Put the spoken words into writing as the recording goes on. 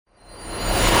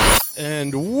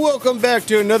And welcome back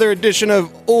to another edition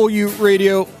of OU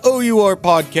Radio, OUR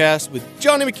Podcast with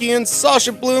Johnny McKeon,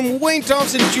 Sasha Bloom, Wayne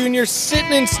Thompson Jr.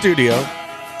 sitting in studio.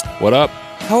 What up?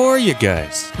 How are you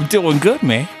guys? I'm doing good,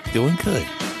 man. Doing good.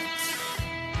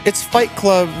 It's Fight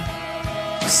Club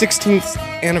 16th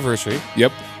anniversary.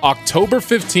 Yep. October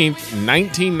 15th,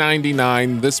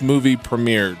 1999, this movie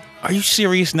premiered. Are you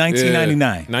serious?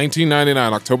 1999?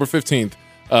 1999, October 15th.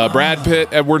 Brad Pitt,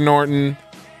 Edward Norton,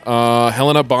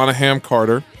 Helena Bonham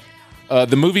Carter.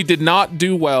 The movie did not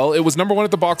do well. It was number one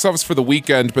at the box office for the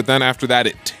weekend, but then after that,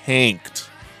 it tanked.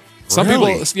 Some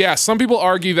people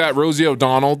argue that Rosie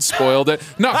O'Donnell spoiled it.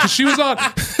 No, because she was on.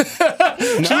 Not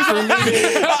for me.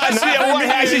 What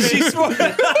hasn't she spoiled?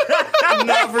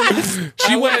 Not for me.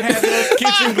 She went Had those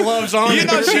kitchen gloves on. You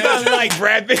know she doesn't like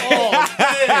Brad Pitt.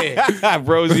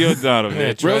 Rosie O'Donnell,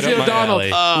 man.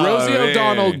 Rosie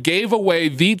O'Donnell gave away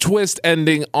the twist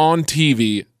ending on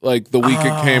TV like the week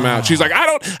it came out. She's like,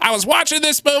 I was watching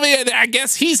this movie and I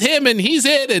guess he's him and he's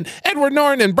it and Edward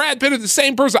Norton and Brad Pitt are the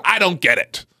same person. I don't get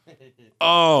it.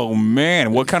 Oh,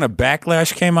 man. What kind of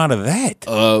backlash came out of that?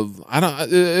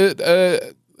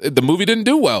 The movie didn't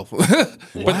do well.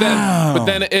 But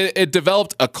then it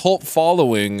developed a cult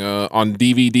following on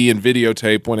DVD and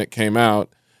videotape when it came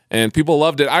out, and people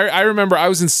loved it. I remember I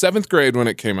was in 7th grade when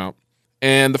it came out,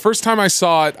 and the first time I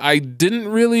saw it, I didn't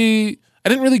really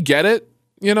get it.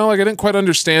 You know, like I didn't quite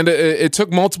understand it. It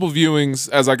took multiple viewings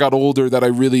as I got older that I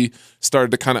really started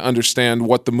to kind of understand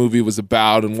what the movie was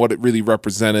about and what it really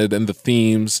represented and the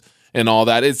themes and all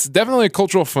that. It's definitely a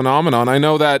cultural phenomenon. I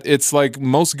know that it's like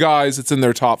most guys, it's in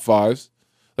their top 5s.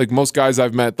 Like most guys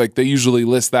I've met, like they usually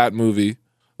list that movie.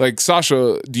 Like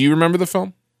Sasha, do you remember the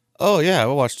film? Oh, yeah. I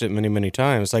watched it many, many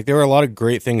times. Like there were a lot of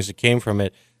great things that came from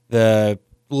it. The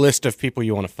list of people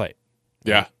you want to fight.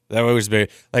 Yeah. That was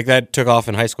big. Like that took off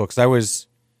in high school because I was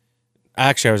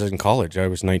in college. I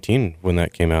was 19 when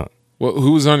that came out. Well,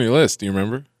 who was on your list? Do you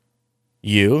remember?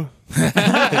 You?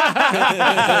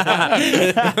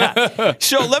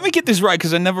 So let me get this right,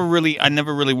 because I never really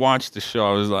watched the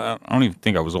show. I don't even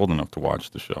think I was old enough to watch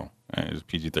the show. It was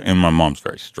PG-13, and my mom's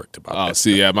very strict about that. Oh,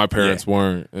 see, yeah, my parents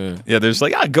weren't. Yeah, there's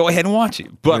like, go ahead and watch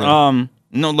it. But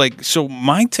no, like, so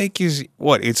my take is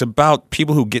what? It's about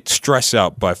people who get stressed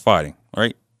out by fighting,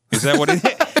 right? Is that what it is?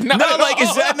 No, like,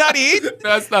 is that not it?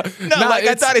 That's not. No, like,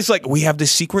 I thought it's like we have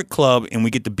this secret club and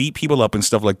we get to beat people up and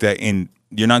stuff like that, and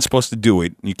you're not supposed to do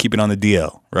it. You keep it on the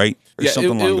DL, right? Or Yeah,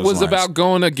 something along it those was lines. about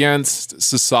going against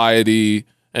society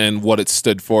and what it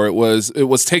stood for. It was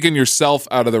taking yourself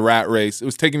out of the rat race. It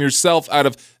was taking yourself out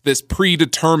of this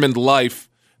predetermined life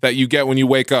that you get when you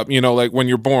wake up, you know, like when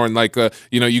you're born, like,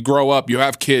 you grow up, you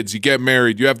have kids, you get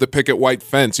married, you have the picket white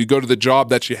fence, you go to the job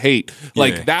that you hate.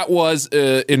 Like that was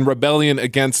in rebellion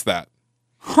against that.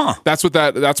 Huh. That's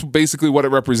basically what it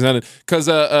represented. Because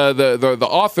the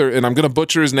author, and I'm going to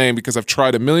butcher his name because I've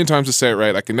tried a million times to say it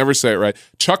right. I can never say it right.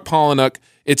 Chuck Palahniuk.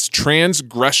 It's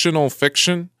transgressional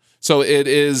fiction. So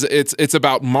it's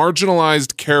about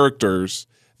marginalized characters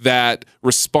that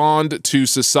respond to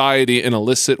society in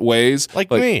illicit ways. Like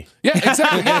me. Yeah,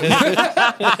 exactly.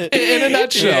 In a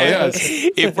nutshell, yes.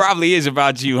 It probably is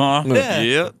about you, huh?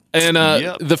 Yeah. And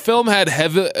the film had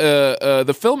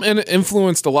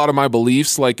influenced a lot of my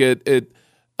beliefs. Like the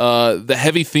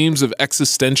heavy themes of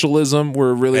existentialism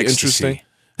were really interesting.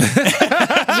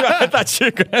 I thought you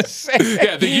were gonna say.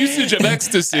 Yeah, the usage of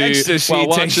ecstasy while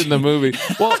watching the movie.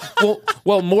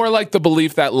 Well, more like the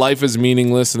belief that life is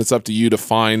meaningless and it's up to you to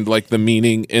find like the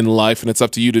meaning in life, and it's up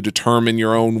to you to determine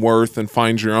your own worth and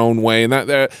find your own way. And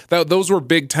that those were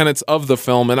big tenets of the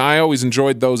film, and I always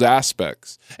enjoyed those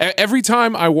aspects. Every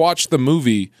time I watch the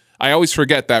movie, I always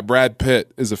forget that Brad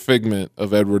Pitt is a figment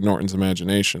of Edward Norton's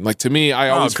imagination. Like to me, I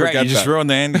always forget that. You just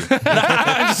ruined the ending.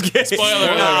 I'm just kidding.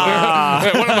 Spoiler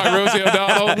alert. What am I, Rosie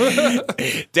O'Donnell?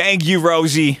 Thank you,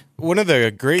 Rosie. One of the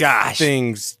great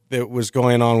things that was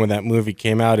going on when that movie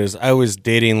came out is I was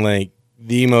dating like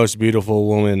the most beautiful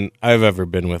woman I've ever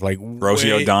been with. Like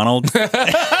Rosie O'Donnell.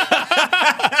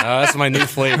 That's my new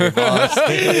flavor, boss.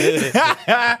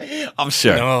 I'm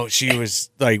sure. No, she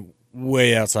was like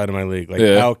way outside of my league. Like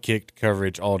outkicked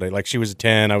coverage all day. Like she was a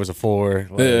 10, I was a 4.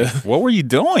 Like, what were you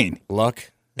doing?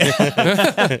 Luck. That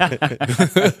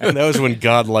was when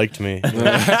God liked me.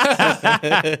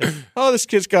 Oh, this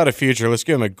kid's got a future. Let's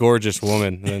give him a gorgeous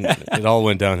woman. And it all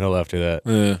went downhill after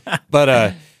that.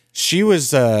 But she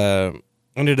was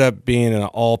ended up being an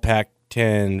all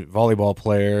Pac-10 volleyball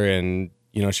player, and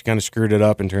she kind of screwed it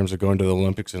up in terms of going to the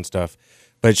Olympics and stuff.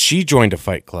 But she joined a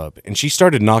fight club, and she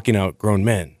started knocking out grown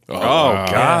men. Oh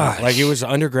gosh! Yeah, like it was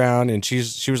underground, and she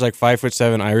was like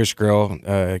 5'7" Irish girl,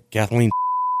 Kathleen.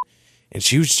 And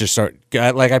she was just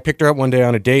I picked her up one day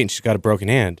on a date, and she's got a broken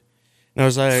hand. And I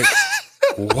was like,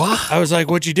 what? I was like,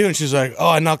 what'd you do? And she's like, oh,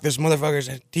 I knocked this motherfucker's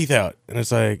teeth out. And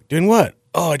it's like, doing what?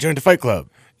 Oh, I joined a fight club.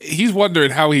 He's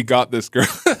wondering how he got this girl.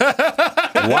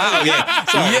 Wow,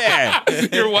 yeah.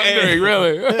 You're wondering,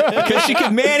 really? Because she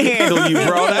could manhandle you,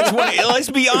 bro. That's what.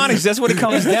 Let's be honest. That's what it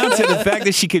comes down to. The fact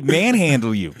that she could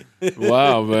manhandle you.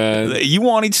 Wow, man. You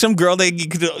wanted some girl that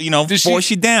could, force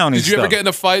you down. Did you ever get in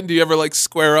a fight? And do you ever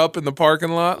square up in the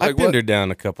parking lot? I pinned her down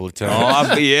a couple of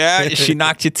times. Oh, yeah. She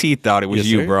knocked your teeth out. It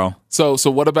was you, sir. Bro. So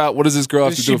what does this girl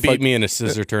have to do? She beat me in a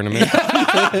scissor tournament.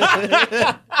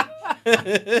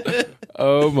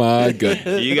 Oh my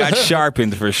goodness. You got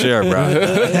sharpened for sure,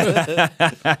 bro.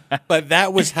 But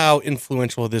that was how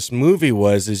influential this movie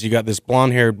was, is you got this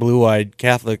blonde-haired, blue-eyed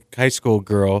Catholic high school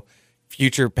girl,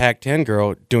 future Pac-10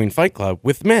 girl, doing Fight Club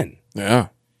with men. Yeah.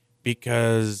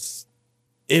 Because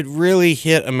it really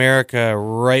hit America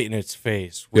right in its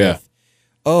face with,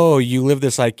 oh, you live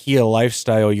this IKEA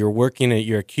lifestyle, you're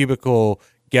a cubicle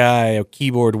guy, a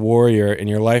keyboard warrior, and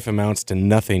your life amounts to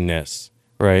nothingness.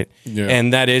 Right,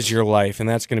 and that is your life, and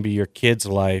that's going to be your kid's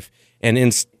life, and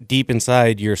deep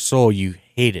inside your soul, you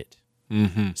hate it.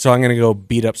 Mm-hmm. So I'm going to go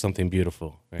beat up something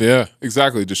beautiful. Right? Yeah,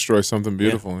 exactly. Destroy something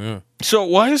beautiful. Yeah. So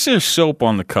why is there soap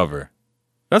on the cover?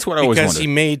 That's what I always wondered. Because he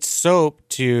made soap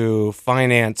to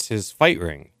finance his fight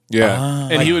ring. Yeah,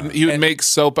 and he would make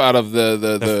soap out of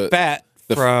the fat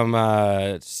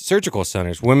from surgical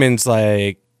centers, women's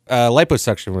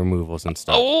liposuction removals and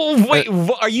stuff. Oh, wait,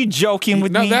 are you joking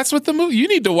with me? No, that's what the movie. You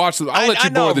need to watch. I'll let you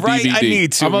borrow the DVD. I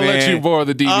need to, I'm going to let you borrow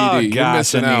the DVD. Oh, You're gosh,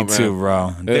 missing I out, need to,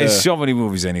 bro. There's so many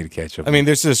movies I need to catch up on. I mean,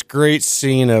 there's this great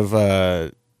scene of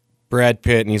Brad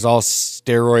Pitt, and he's all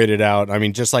steroided out. I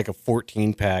mean, just like a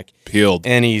 14-pack. Peeled.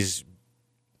 And he's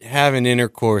having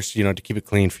intercourse, to keep it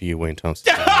clean for you, Wayne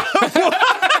Thompson.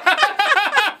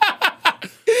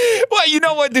 Well, you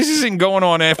know what? This isn't going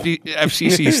on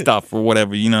FCC stuff or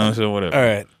whatever, so whatever. All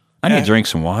right. I need to drink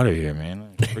some water here, man.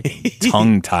 I'm freaking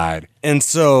tongue-tied. And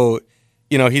so,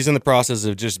 he's in the process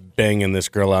of just banging this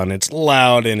girl out, and it's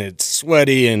loud, and it's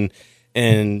sweaty, and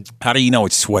how do you know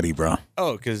it's sweaty, bro?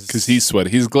 Oh, because he's sweaty.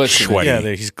 He's glistening. Sweaty. Yeah,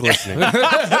 he's glistening.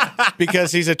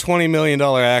 Because he's a $20 million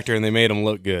actor, and they made him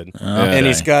look good. Okay. And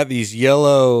he's got these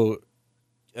yellow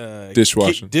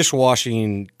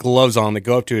dishwashing gloves on that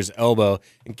go up to his elbow.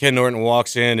 And Ken Norton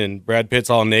walks in, and Brad Pitt's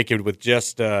all naked with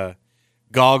just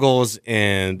goggles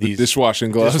and these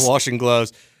dishwashing gloves.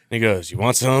 And he goes, "You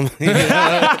want some?"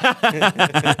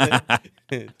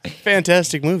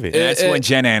 Fantastic movie. That's when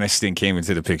Jen Aniston came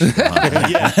into the picture.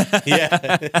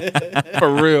 Yeah.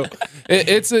 For real.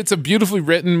 It's a beautifully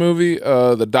written movie.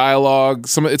 The dialogue,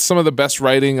 it's some of the best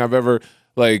writing I've ever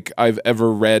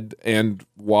read and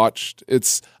watched.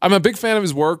 I'm a big fan of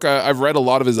his work. I've read a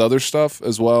lot of his other stuff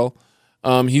as well.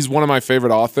 He's one of my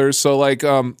favorite authors. So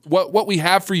what we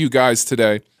have for you guys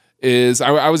today is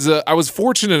I was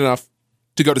fortunate enough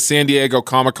to go to San Diego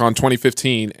Comic-Con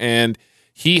 2015, and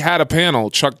he had a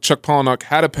panel. Chuck Palahniuk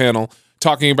had a panel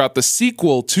talking about the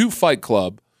sequel to Fight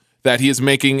Club that he is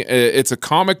making. It's a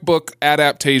comic book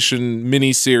adaptation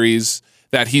miniseries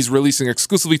that he's releasing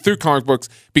exclusively through comic books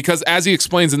because, as he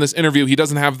explains in this interview, he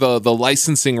doesn't have the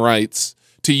licensing rights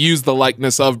to use the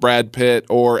likeness of Brad Pitt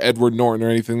or Edward Norton or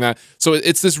anything that. So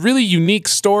it's this really unique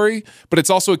story, but it's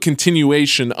also a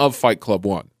continuation of Fight Club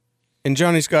 1. And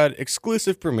Johnny's got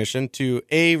exclusive permission to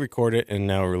record it and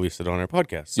now release it on our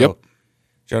podcast. So yep.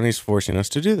 Johnny's forcing us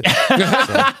to do this. So,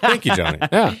 thank you, Johnny.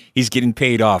 Yeah. He's getting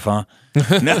paid off, huh?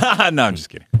 No, I'm just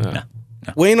kidding. No.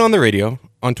 Wayne on the radio,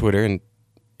 on Twitter and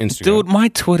Instagram. Dude, my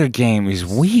Twitter game is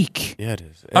weak. Yeah, it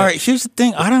is. All right, here's the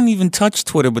thing. I don't even touch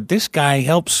Twitter, but this guy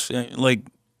helps. You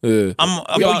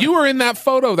were in that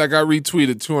photo that got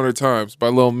retweeted 200 times by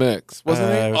Lil Mix,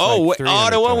 wasn't it? Was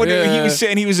the one where he was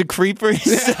saying he was a creeper.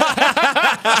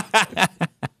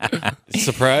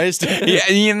 Surprised? Yeah,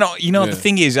 the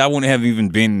thing is, I wouldn't have even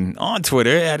been on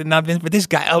Twitter had it not been for this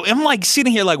guy. I'm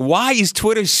sitting here why is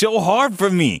Twitter so hard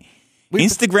for me?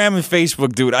 Instagram and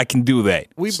Facebook, dude, I can do that.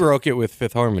 We broke it with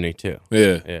Fifth Harmony too.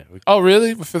 Yeah. Oh,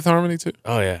 really? With Fifth Harmony too?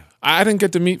 Oh yeah. I didn't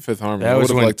get to meet Fifth Harmony. That I would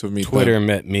have when liked to meet Twitter them.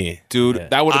 met me, dude. Yeah.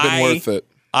 That would have been worth it.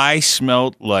 I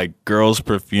smelled like girls'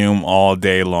 perfume all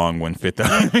day long when Fifth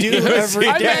Harmony. Dude, every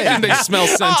day. I imagine they smell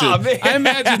scented. I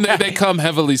imagine they come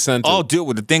heavily scented. Oh, dude.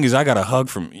 Well, the thing is, I got a hug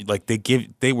from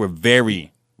they were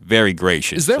very, very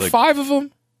gracious. Is there 5 of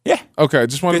them? Yeah. Okay,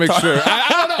 just want to make sure. I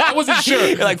don't know. I wasn't sure.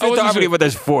 You're like Fifth Harmony, but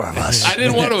there's 4 of us. I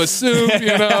didn't want to assume,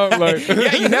 Like,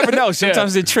 yeah, you never know.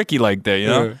 Sometimes they're tricky like that,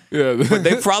 Yeah. But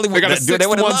they probably would. They got a sixth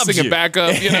one singing back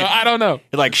up. I don't know.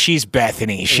 Like, she's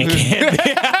Bethany. She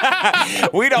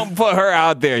can't. We don't put her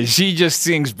out there. She just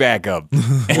sings back up.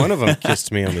 One of them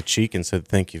kissed me on the cheek and said,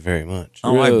 "Thank you very much."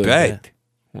 Oh, Really? I bet.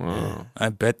 Wow. I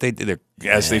bet they did it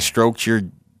as they stroked your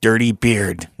dirty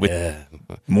beard with Yeah.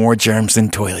 more germs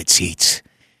than toilet seats.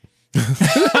 All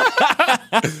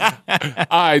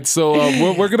right, so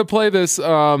we're gonna play this.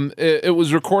 It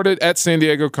was recorded at San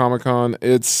Diego Comic-Con.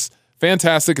 It's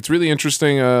fantastic. It's really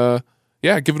interesting.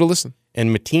 Yeah, give it a listen.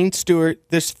 And Mateen Stewart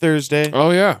this Thursday.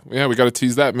 Oh yeah, we got to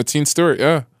tease that. Mateen Stewart,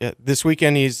 yeah. This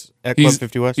weekend he's at Club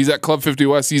 50 West. He's at Club 50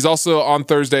 West. He's also on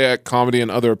Thursday at Comedy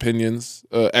and Other Opinions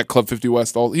at Club 50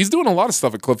 West. He's doing a lot of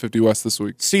stuff at Club 50 West this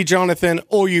week. See, Jonathan,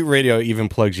 OU Radio even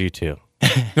plugs you too.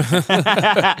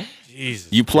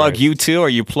 Jesus You plug Christ. you too, or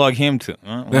you plug him too?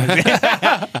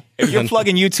 If you're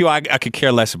plugging you two, I could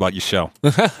care less about your show.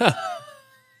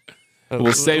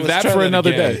 We'll save Let's that try for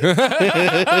another again. day.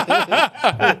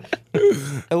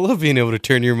 I love being able to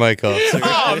turn your mic off.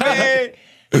 Oh man!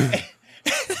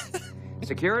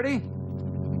 Security?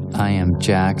 I am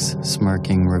Jack's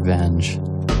smirking revenge.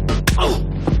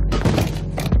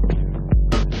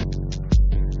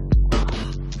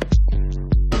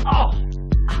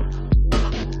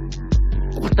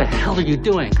 What the hell are you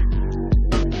doing?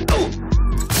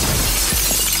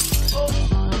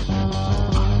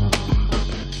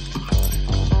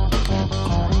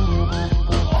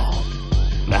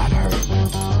 That hurt.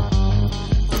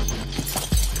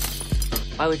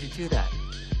 Why would you do that?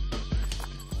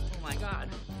 Oh my God.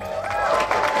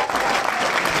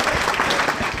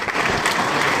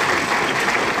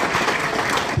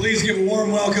 Please give a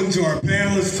warm welcome to our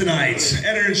panelists tonight.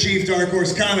 Editor-in-Chief, Dark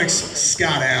Horse Comics,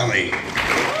 Scott Alley.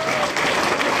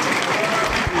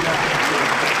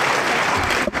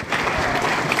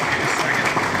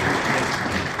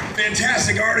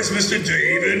 Fantastic artist, Mr.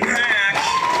 David Mack.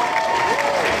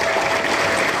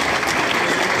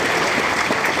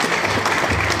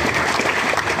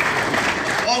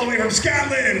 All the way from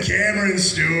Scotland, Cameron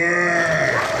Stewart.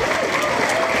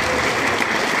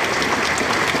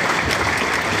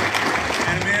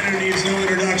 And a man who needs no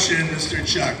introduction, Mr.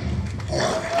 Chuck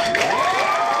Palahniuk.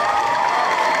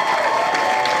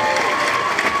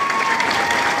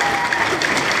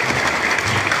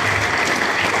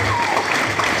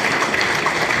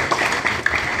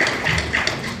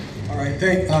 All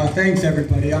right, thanks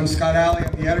everybody. I'm Scott Alley.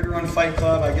 I'm the editor on Fight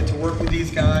Club. I get to work with these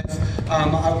guys.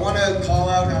 I want to call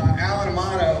out Alan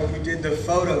Amato, who did the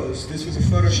photos. This was a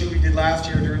photo shoot we did last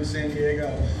year during San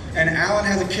Diego. And Alan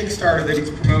has a Kickstarter that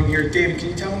he's promoting here. David, can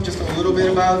you tell him just a little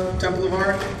bit about Temple of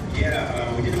Art?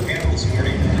 Yeah, we did a panel this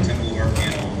morning, the Temple of Art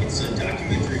panel. It's a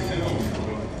documentary film.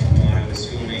 While I was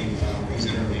filming, I was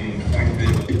interviewing quite a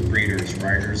bit of creators,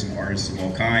 writers, and artists of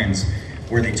all kinds,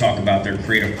 where they talk about their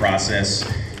creative process,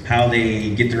 how they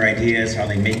get their ideas, how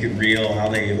they make it real, how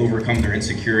they overcome their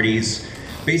insecurities.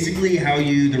 Basically,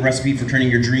 the recipe for turning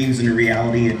your dreams into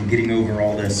reality and getting over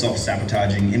all the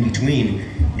self-sabotaging in between.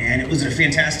 And it was a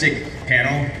fantastic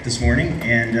panel this morning,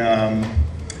 and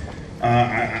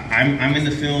I'm in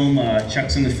the film,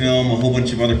 Chuck's in the film, a whole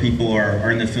bunch of other people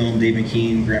are in the film, Dave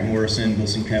McKean, Grant Morrison, Bill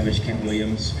Sienkiewicz, Kent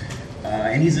Williams.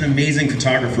 And he's an amazing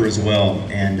photographer as well,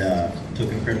 and took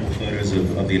incredible photos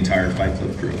of the entire Fight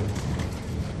Club crew.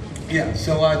 Yeah,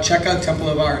 so check out Temple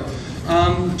of Art.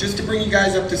 Just to bring you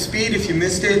guys up to speed, if you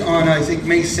missed it, on I think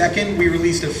May 2nd, we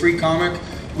released a free comic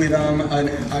with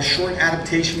a short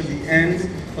adaptation of the end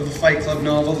of the Fight Club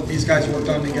novel that these guys worked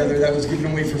on together. That was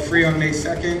given away for free on May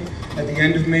 2nd. At the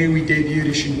end of May, we debuted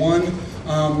issue 1.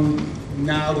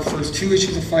 Now the first 2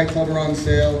 issues of Fight Club are on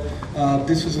sale.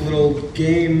 This was a little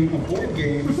game, a board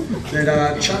game,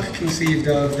 that Chuck conceived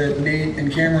of that Nate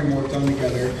and Cameron worked on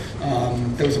together.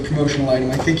 That was a promotional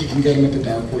item. I think you can get them at the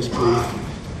Dark Horse booth.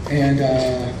 And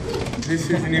this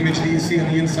is an image that you see on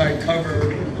the inside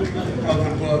cover of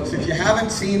the books. If you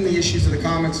haven't seen the issues of the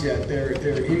comics yet, they're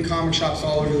in comic shops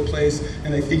all over the place,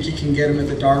 and I think you can get them at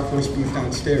the Dark Horse booth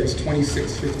downstairs,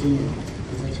 2615.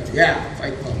 Yeah,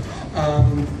 Fight Club.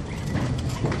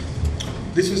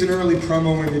 This was an early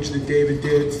promo image that David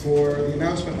did for the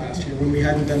announcement last year when we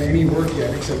hadn't done any work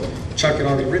yet, except Chuck had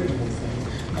already written the whole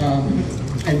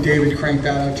thing. And David cranked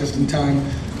that out just in time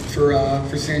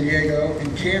for San Diego,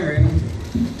 and Cameron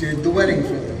did the wedding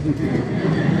photo.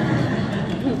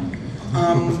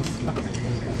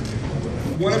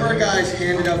 One of our guys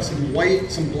handed out some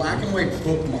black and white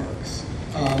bookmarks.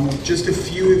 Just a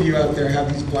few of you out there have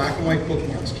these black and white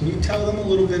bookmarks. Can you tell them a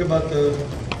little bit about the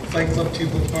Fight Club 2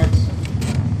 bookmarks?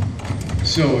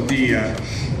 So the,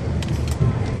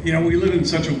 we live in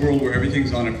such a world where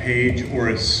everything's on a page or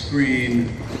a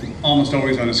screen, almost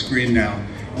always on a screen now.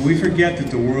 And we forget that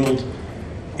the world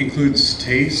includes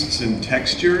tastes and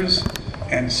textures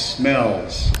and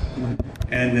smells.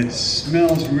 And that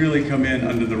smells really come in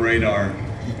under the radar.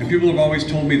 And people have always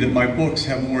told me that my books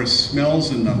have more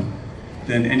smells in them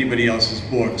than anybody else's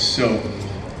books. So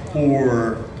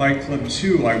for Fight Club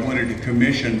 2, I wanted to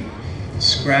commission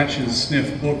scratch and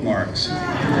sniff bookmarks.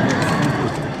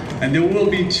 And there will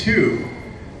be 2.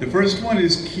 The first one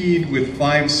is keyed with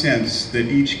 5 cents that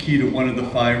each key to one of the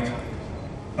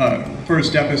 5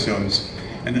 first episodes.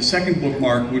 And the second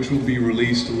bookmark, which will be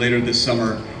released later this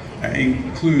summer,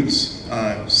 includes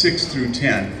 6 through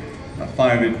 10,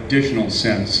 5 additional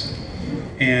cents.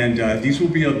 And these will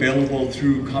be available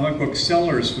through comic book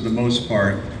sellers for the most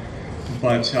part.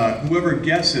 But whoever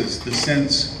guesses the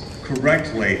cents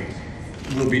correctly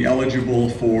will be eligible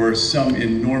for some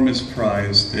enormous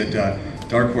prize that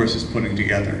Dark Horse is putting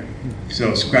together.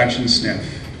 So scratch and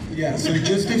sniff. Yeah, so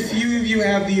just a few of you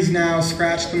have these now.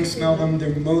 Scratch them, smell them.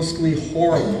 They're mostly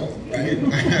horrible, right?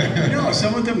 No,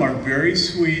 some of them are very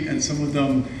sweet, and some of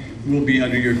them will be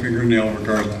under your fingernail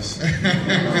regardless.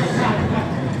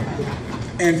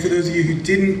 And for those of you who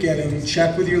didn't get them,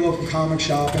 check with your local comic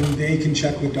shop, and they can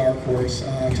check with Dark Horse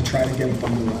to try to get a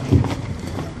bundle out.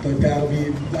 But that'll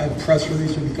be, a press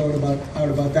release will be going out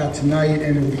about that tonight,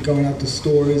 and it will be going out to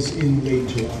stores in late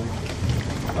July.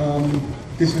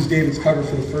 This was David's cover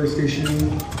for the first issue,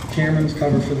 Cameron's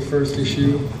cover for the first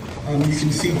issue. You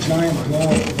can see giant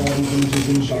blow-up of all these images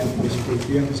in the Dark Horse group.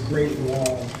 We have this great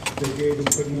wall that David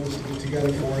put most of it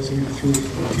together for us, and we threw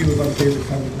a few of our favorite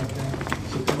covers like that.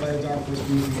 So come by the Dark Horse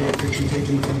booth and get a picture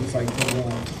taken from the Fight Club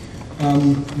wall.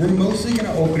 We're mostly going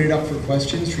to open it up for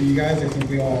questions for you guys. I think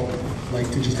we all like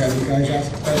to just have you guys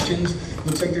ask questions.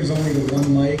 Looks like there's only the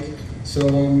one mic, so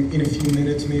in a few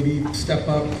minutes maybe step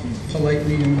up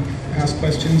politely and ask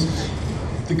questions.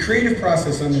 The creative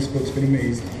process on this book's been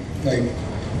amazing. Like,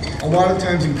 a lot of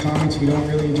times in comics we don't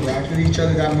really interact with each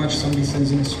other that much. Somebody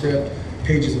sends in a script,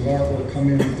 pages of artwork come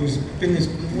in. There's been this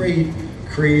great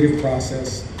creative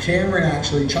process. Cameron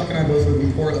actually, Chuck and I both live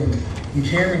in Portland, and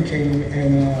Cameron came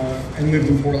and lived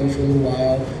in Portland for a little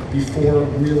while before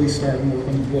really starting work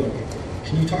on the book.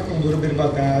 Can you talk a little bit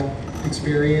about that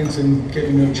experience and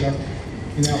getting to know Chuck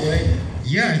in that way?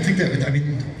 Yeah, I think that,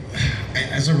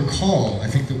 as I recall, I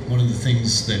think that one of the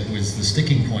things that was the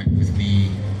sticking point with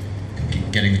me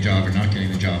getting the job or not getting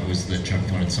the job was that Chuck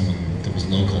wanted someone that was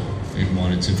local and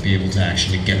wanted to be able to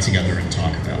actually get together and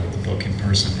talk about the book in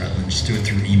person rather than just do it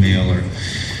through email or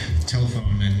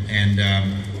telephone. And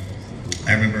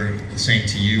I remember saying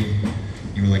to you,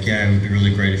 you were like, yeah, it would be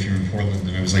really great if you were in Portland.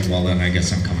 And I was like, well, then I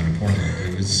guess I'm coming to Portland.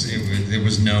 There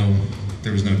was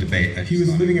no debate. He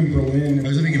was living in Berlin. I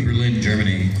was living in Berlin,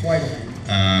 Germany. Quite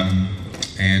a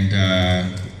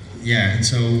and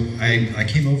so I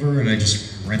came over and I just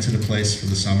rented a place for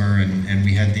the summer, and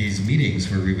we had these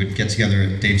meetings where we would get together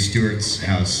at Dave Stewart's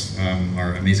house,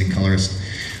 our amazing colorist,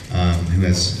 who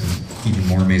has an even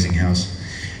more amazing house.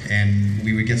 And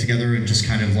we would get together and just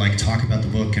kind of like talk about the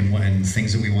book and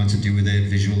things that we want to do with it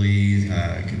visually,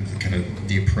 kind of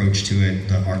the approach to it,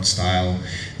 the art style,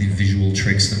 the visual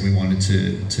tricks that we wanted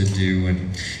to do,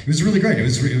 and it was really great. It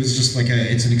was just like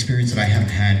it's an experience that I haven't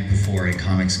had before in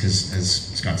comics because,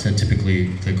 as Scott said, typically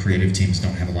the creative teams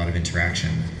don't have a lot of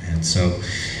interaction, and so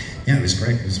yeah, it was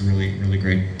great. It was a really, really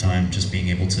great time just being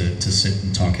able to sit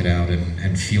and talk it out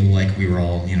and feel like we were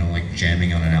all like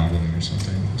jamming on an album or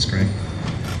something. It was great.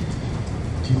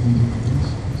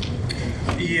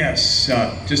 Yes,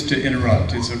 just to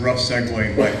interrupt, it's a rough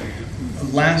segue, but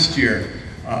last year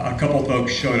a couple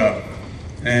folks showed up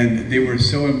and they were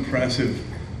so impressive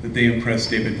that they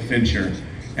impressed David Fincher,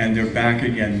 and they're back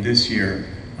again this year,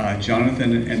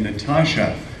 Jonathan and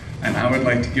Natasha, and I would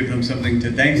like to give them something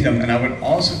to thank them, and I would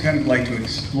also kind of like to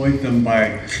exploit them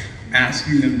by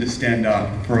asking them to stand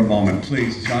up for a moment.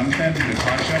 Please, Jonathan,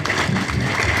 Natasha.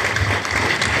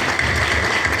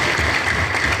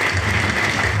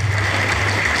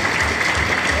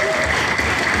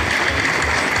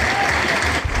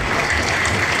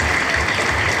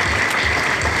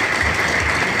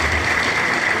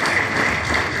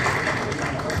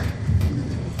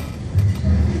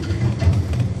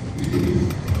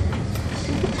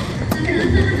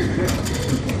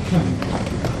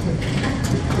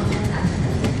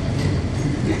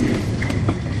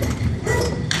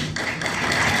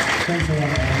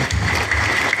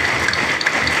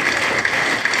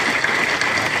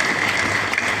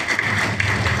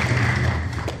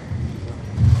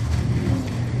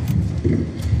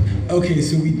 Okay,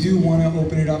 so we do want to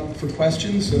open it up for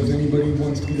questions. So if anybody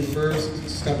wants to be the first,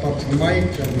 step up to the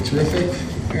mic. That'd be terrific.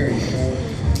 There you go.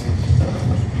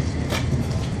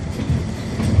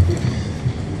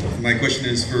 My question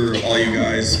is for all you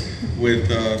guys. With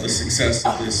the success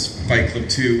of this Fight Club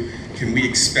 2, can we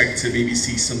expect to maybe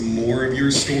see some more of your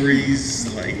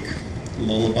stories, like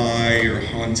Lullaby or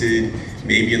Haunted,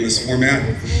 maybe in this format?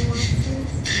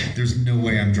 There's no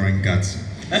way I'm drawing guts.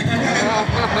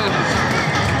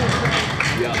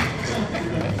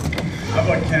 How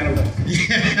about cannibal?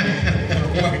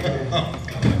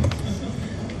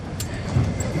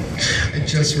 I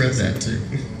just read that too.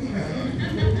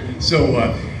 So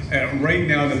right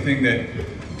now, the thing that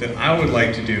I would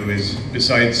like to do is,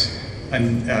 besides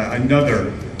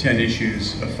another 10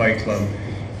 issues of Fight Club,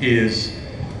 is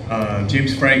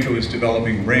James Franco is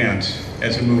developing Rant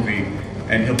as a movie,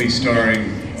 and he'll be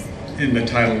starring in the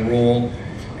title role.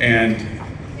 And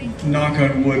knock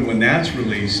on wood, when that's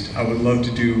released, I would love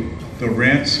to do the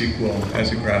Rant sequel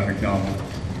as a graphic novel.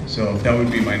 So that would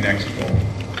be my next goal.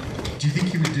 Do you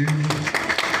think you would do?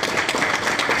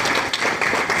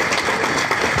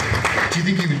 Do you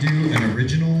think you would do an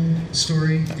original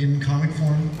story in comic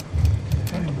form?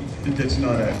 That's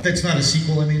not a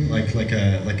sequel. I mean, like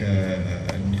a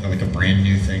brand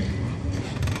new thing.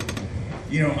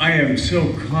 You know, I am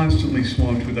so constantly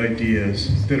swamped with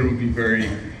ideas that it would be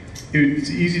it's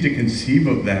easy to conceive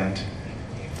of that,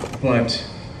 but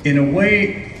in a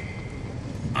way,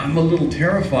 I'm a little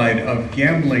terrified of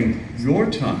gambling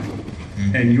your time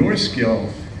and your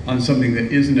skill on something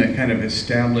that isn't a kind of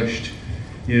established,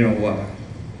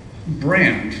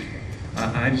 brand.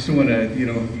 I just don't want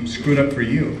to, screw it up for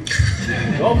you.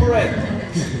 Go for it.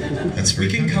 That's we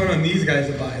can count on these guys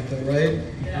to buy it, though, right?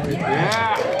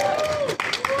 Yeah.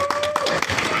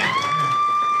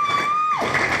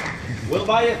 We'll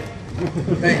buy it.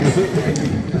 Thanks.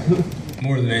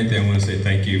 More than anything, I want to say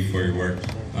thank you for your work.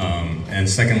 And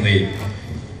secondly,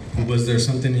 was there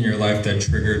something in your life that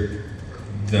triggered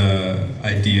the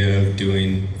idea of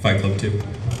doing Fight Club 2?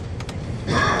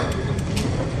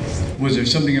 Was there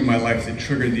something in my life that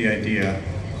triggered the idea?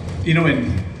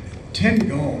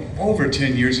 Over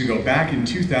 10 years ago, back in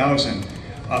 2000,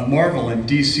 Marvel and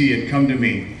DC had come to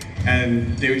me,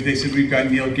 and they said, we've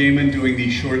got Neil Gaiman doing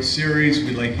these short series,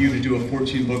 we'd like you to do a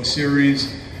 14-book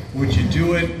series, would you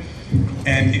do it?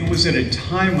 And it was at a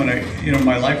time when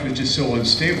my life was just so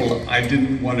unstable, I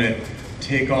didn't want to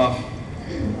take off,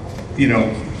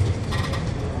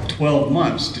 12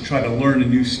 months to try to learn a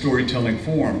new storytelling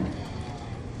form.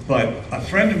 But a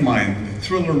friend of mine, the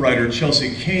thriller writer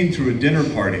Chelsea Kane, threw a dinner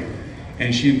party,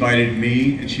 and she invited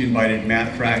me, and she invited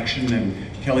Matt Fraction, and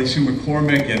Kelly Sue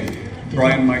McCormick, and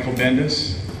Brian Michael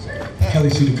Bendis. Kelly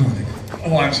Sue McCormick.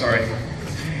 Oh, I'm sorry.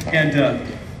 And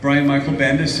Brian Michael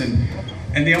Bendis,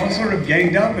 and they all sort of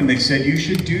ganged up, and they said, you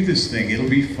should do this thing. It'll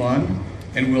be fun,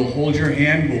 and we'll hold your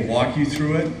hand, we'll walk you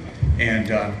through it, and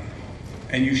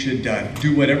you should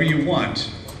do whatever you want,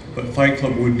 but Fight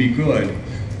Club would be good.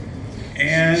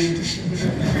 And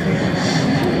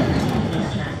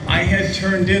I had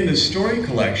turned in the story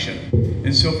collection.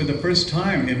 And so for the first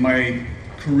time in my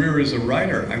career as a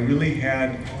writer, I really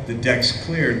had the decks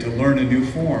cleared to learn a new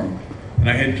form. And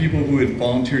I had people who had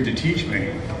volunteered to teach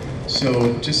me.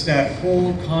 So just that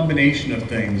whole combination of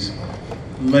things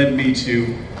led me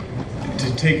to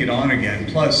take it on again.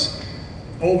 Plus,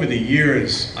 over the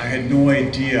years, I had no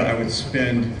idea I would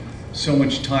spend so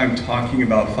much time talking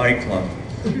about Fight Club.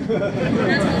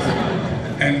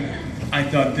 And I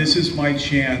thought, this is my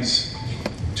chance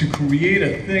to create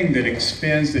a thing that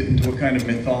expands it into a kind of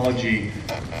mythology,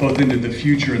 both into the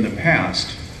future and the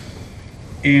past.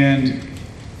 And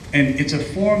it's a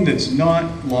form that's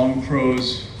not long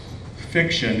prose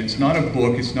fiction. It's not a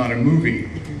book, it's not a movie.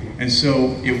 And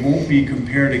so it won't be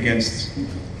compared against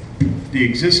the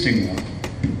existing one.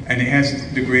 And it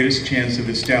has the greatest chance of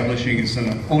establishing its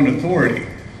own authority.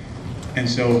 And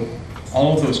so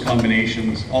all of those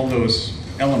combinations, all those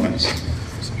elements,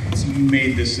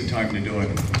 made this the time to do it.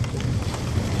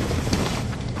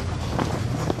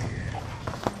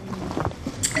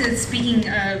 Speaking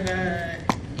of,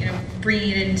 bringing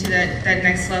it into that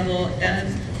next level,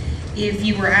 if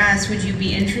you were asked, would you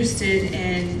be interested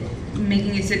in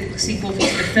making a sequel to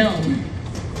the film?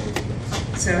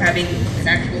 So having an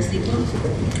actual sequel?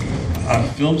 A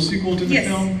film sequel to the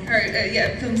film? Or,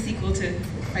 a film sequel to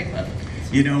Fight Club.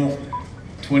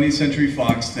 20th Century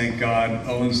Fox, thank God,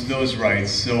 owns those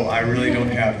rights, so I really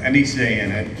don't have any say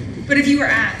in it. But if you were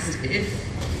asked, if...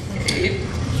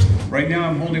 Right now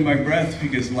I'm holding my breath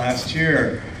because last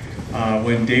year,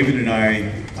 when David and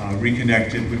I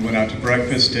reconnected, we went out to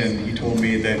breakfast and he told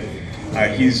me that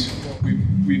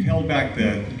we we've held back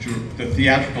the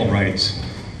theatrical rights,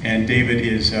 and David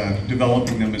is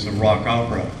developing them as a rock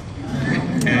opera.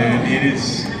 And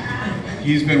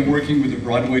he's been working with the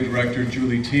Broadway director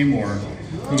Julie Taymor,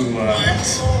 who.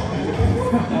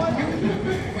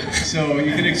 So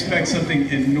you can expect something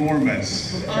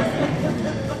enormous,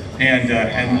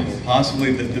 and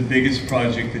possibly the biggest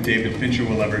project that David Fincher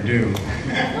will ever do.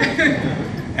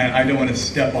 And I don't want to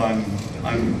step on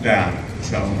that.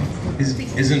 So,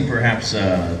 isn't perhaps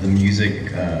the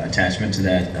music attachment to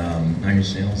that Nine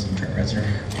Inch Nails and Trent Reznor?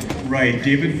 Right.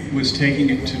 David was taking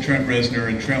it to Trent Reznor,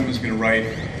 and Trent was going to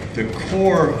write the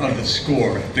core of the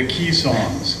score, the key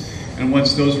songs. And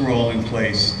once those were all in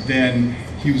place, then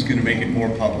he was going to make it more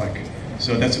public.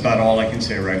 So that's about all I can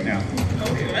say right now.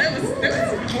 Okay, that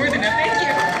was more than enough. Thank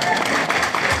you.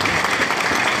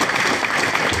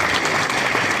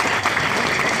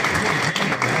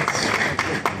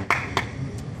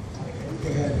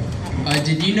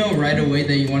 Did you know right away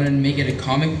that you wanted to make it a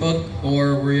comic book,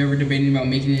 or were you ever debating about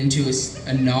making it into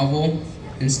a novel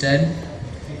instead?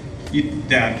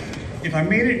 That if I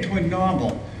made it into a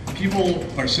novel, people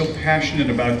are so passionate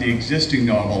about the existing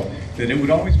novel that it would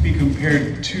always be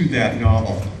compared to that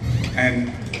novel. And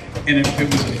if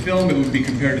it was a film, it would be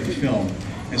compared to the film.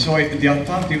 And so I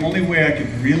thought the only way I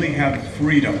could really have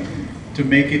freedom to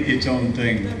make it its own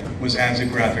thing was as a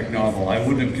graphic novel. I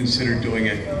wouldn't have considered doing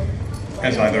it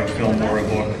as either a film or a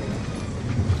book.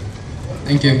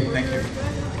 Thank you. Thank you.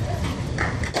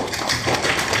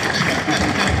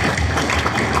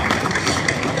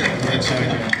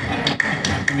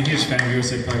 I'm a huge fan of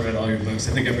yours. I've probably read all your books.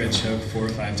 I think I've read Choke 4 or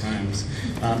 5 times.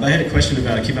 But I had a question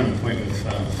about, keep on point with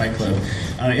Fight Club.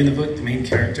 In the book, the main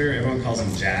character, everyone calls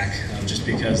him Jack, just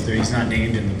because he's not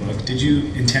named in the book. Did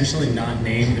you intentionally not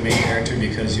name the main character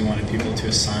because you wanted people to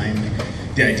assign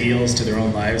the ideals to their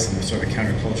own lives in a sort of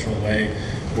countercultural way?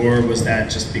 Or was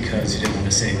that just because you didn't want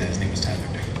to say that his name was Tyler?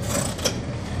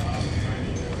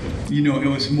 You know, it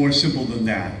was more simple than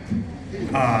that.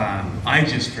 I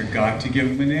just forgot to give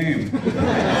him a name.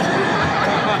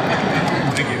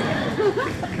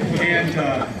 And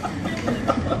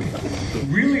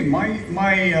really, my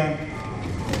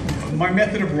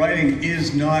method of writing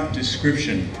is not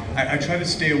description. I try to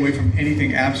stay away from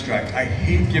anything abstract. I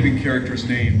hate giving characters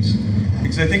names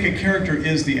because I think a character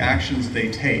is the actions they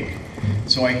take.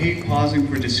 So I hate pausing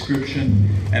for description,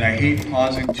 and I hate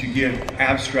pausing to give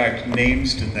abstract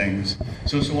names to things.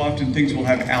 So often things will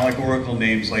have allegorical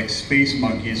names like Space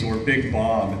Monkeys or Big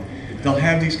Bob. They'll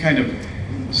have these kind of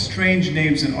strange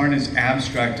names that aren't as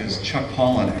abstract as Chuck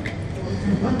Palahniuk.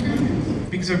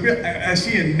 Because I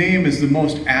see a name as the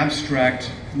most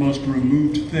abstract, most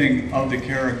removed thing of the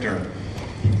character.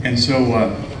 And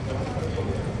so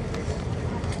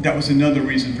that was another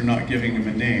reason for not giving him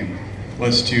a name,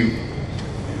 was to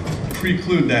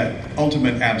preclude that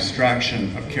ultimate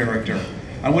abstraction of character.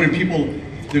 I wanted people,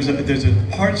 there's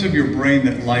parts of your brain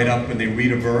that light up when they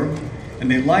read a verb,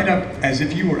 and they light up as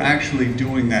if you were actually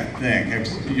doing that thing.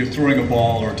 You're throwing a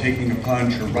ball or taking a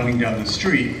punch or running down the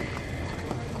street.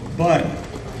 But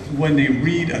when they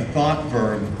read a thought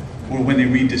verb or when they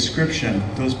read description,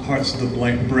 those parts of the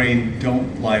brain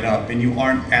don't light up and you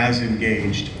aren't as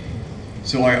engaged.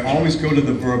 So I always go to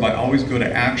the verb, I always go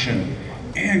to action.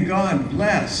 And God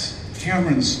bless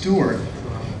Cameron Stewart,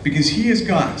 because he has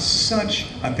got such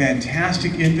a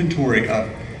fantastic inventory of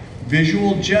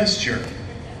visual gesture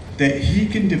that he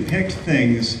can depict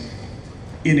things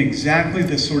in exactly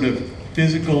the sort of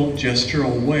physical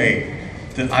gestural way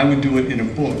that I would do it in a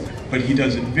book, but he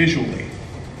does it visually.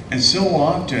 And so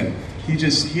often he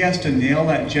has to nail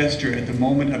that gesture at the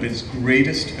moment of its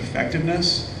greatest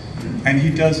effectiveness, and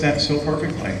he does that so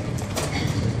perfectly.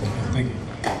 Thank you.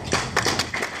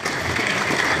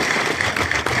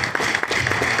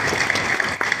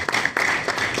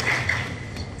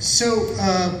 So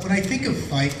when I think of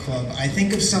Fight Club, I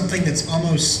think of something that's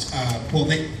almost,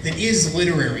 that is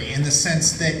literary in the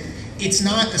sense that it's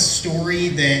not a story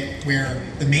where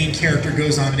the main character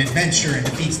goes on an adventure and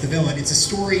defeats the villain. It's a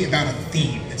story about a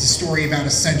theme. It's a story about a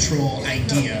central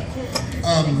idea.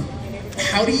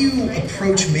 How do you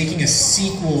approach making a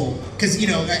sequel? Because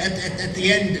at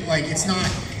the end, like it's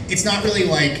not really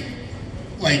like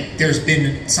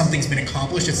something's been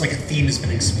accomplished. It's like a theme has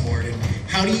been explored. And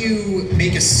how do you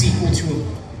make a sequel to a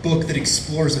book that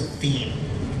explores a theme?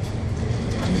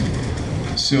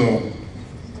 So,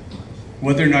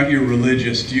 whether or not you're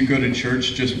religious, do you go to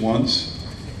church just once?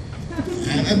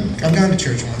 I've gone to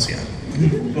church once, yeah.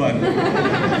 But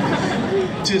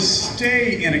to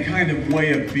stay in a kind of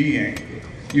way of being,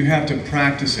 you have to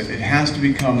practice it. It has to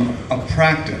become a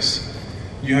practice.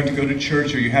 you have to go to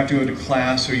church, or you have to go to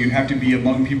class, or you have to be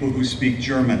among people who speak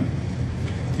German.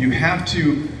 You have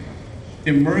to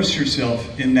immerse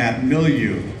yourself in that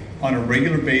milieu on a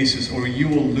regular basis, or you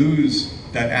will lose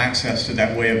that access to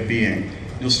that way of being.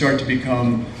 You'll start to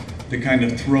become the kind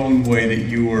of thrown way that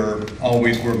you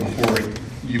always were before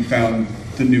you found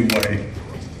the new way.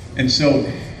 And so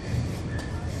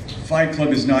Fight Club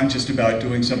is not just about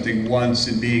doing something once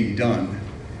and being done.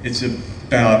 It's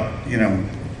about,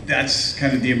 that's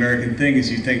kind of the American thing, is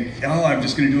you think, oh, I'm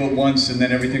just going to do it once and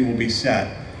then everything will be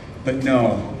set. But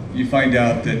no, you find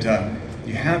out that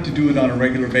you have to do it on a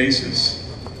regular basis.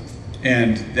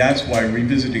 And that's why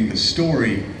revisiting the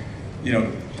story,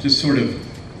 just sort of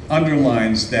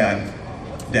underlines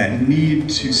that need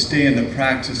to stay in the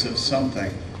practice of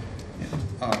something.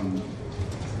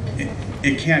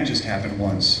 It can't just happen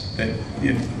once. That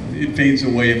it fades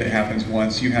away if it happens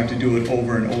once. You have to do it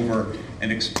over and over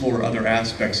and explore other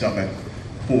aspects of it,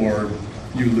 or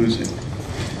you lose it.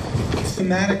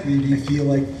 Thematically, do you feel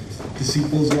like the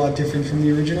sequel is a lot different from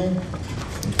the original?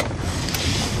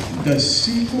 The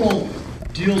sequel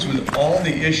deals with all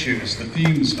the issues, the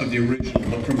themes of the original,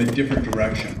 but from a different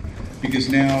direction. Because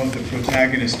now the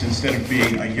protagonist, instead of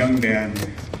being a young man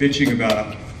bitching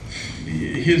about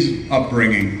his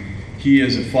upbringing, he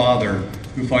is a father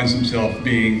who finds himself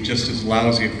being just as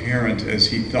lousy a parent as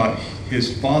he thought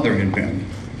his father had been.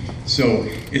 So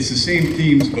it's the same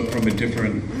themes, but from a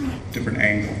different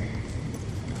angle.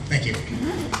 Thank you.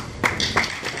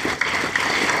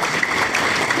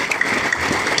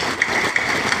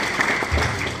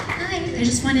 I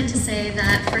just wanted to say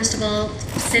that, first of all,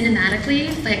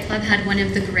 cinematically, Fight Club had one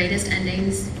of the greatest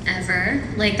endings ever.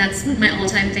 Like, that's my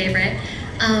all-time favorite.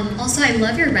 Also, I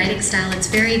love your writing style. It's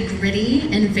very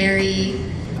gritty and very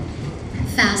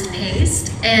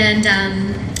fast-paced and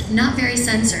not very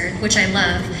censored, which I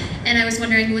love. And I was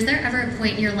wondering, was there ever a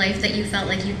point in your life that you felt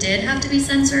like you did have to be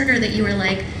censored, or that you were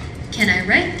like, can I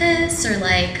write this? Or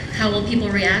like, how will people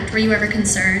react? Were you ever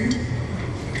concerned?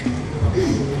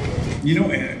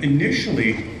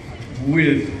 Initially,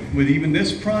 with even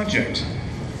this project,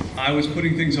 I was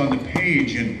putting things on the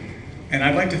page, and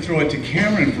I'd like to throw it to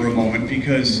Cameron for a moment,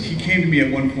 because he came to me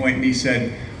at one point and he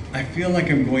said, I feel like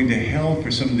I'm going to hell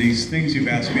for some of these things you've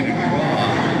asked me to draw.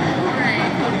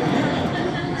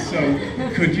 So,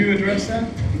 could you address that?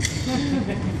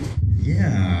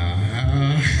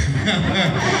 Yeah.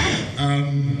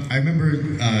 I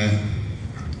remember.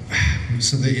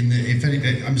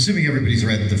 I'm assuming everybody's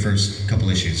read the first couple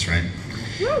issues, right?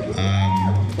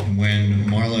 When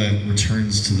Marla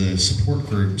returns to the support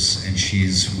groups and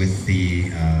she's with the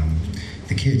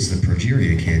kids, the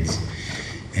Progeria kids,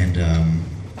 and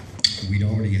we'd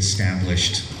already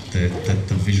established that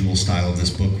the visual style of this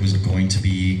book was going to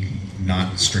be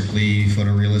not strictly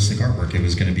photorealistic artwork. It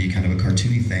was going to be kind of a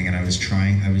cartoony thing, and I was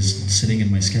sitting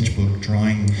in my sketchbook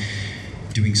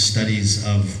doing studies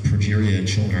of progeria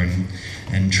children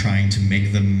and trying to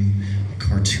make them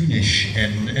cartoonish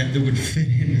and that would fit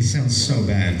in. It sounds so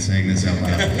bad saying this out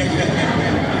loud.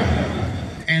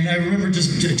 And I remember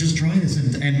just drawing this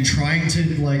and trying to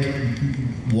like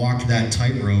walk that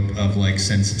tightrope of like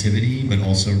sensitivity, but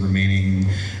also remaining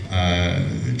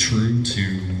true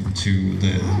to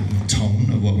the tone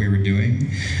of what we were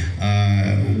doing,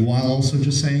 while also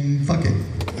just saying fuck it,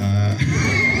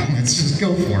 let's just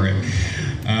go for it.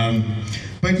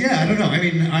 But yeah, I don't know. I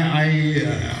mean, I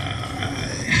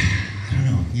don't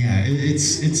know. Yeah,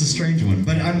 it's a strange one.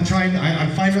 But I'm trying. I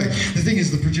find the thing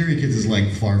is, the Progeria kids is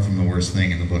like far from the worst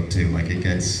thing in the book too. Like it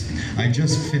gets. I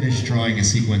just finished drawing a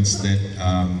sequence that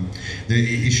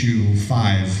the issue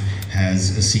 5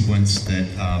 has a sequence that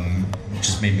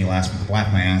just made me laugh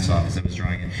my ass off as I was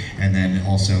drawing it, and then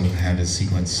also had a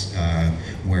sequence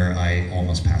where I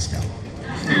almost passed out.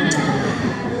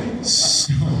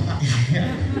 So,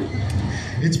 yeah.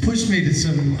 It's pushed me to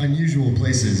some unusual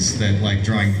places that, like,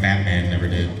 drawing Batman never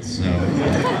did, so.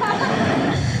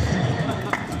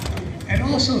 And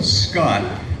also, Scott,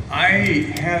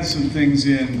 I had some things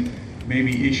in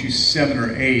maybe issue 7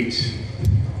 or 8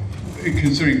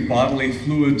 concerning bodily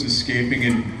fluids escaping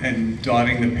and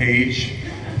dotting the page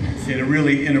in a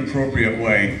really inappropriate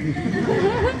way.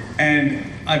 And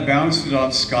I bounced it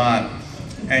off Scott,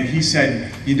 and he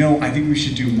said, I think we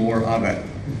should do more of it.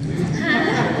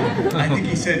 I think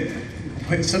he said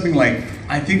something like,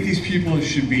 I think these people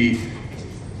should be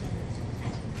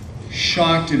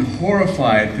shocked and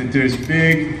horrified that there's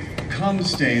big cum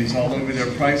stains all over their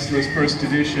priceless first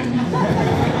edition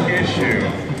issue.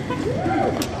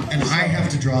 And I have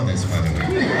to draw this, by the way.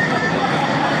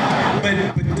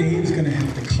 But Dave's gonna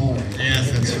have to color. Yes,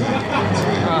 that's right.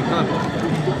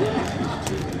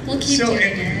 Well, keep so doing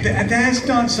it. That's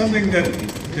not something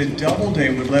that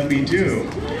Doubleday would let me do.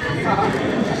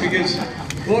 Because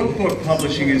book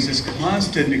publishing is this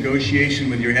constant negotiation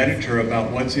with your editor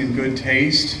about what's in good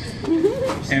taste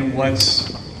and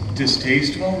what's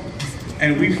distasteful.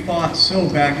 And we fought so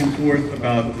back and forth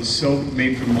about the soap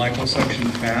made from liposuction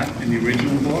fat in the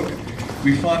original book.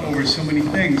 We fought over so many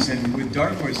things, and with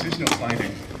Dark Horse, there's no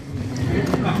fighting.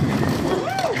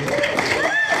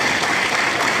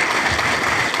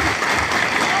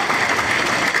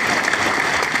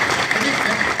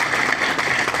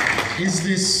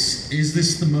 Is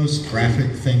this the most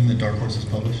graphic thing that Dark Horse has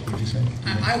published, would you say?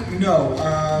 No,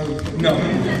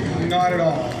 not at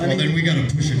all. Well, then we gotta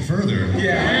push it further.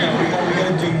 Yeah, no, we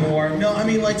gotta do more. No, I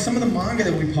mean, like some of the manga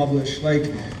that we publish,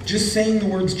 like just saying the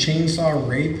words chainsaw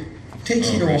rape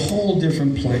takes you to a whole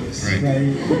different place,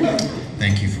 right?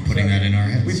 Thank you for putting that in our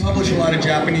heads. We publish a lot of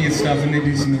Japanese stuff and they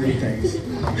do some weird things.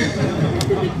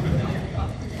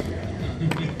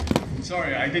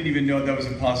 Sorry, I didn't even know that was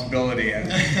a possibility.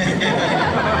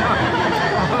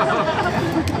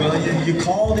 Well, you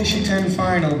called issue 10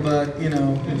 final, but, you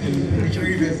know, we can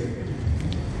revisit.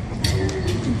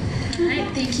 All right,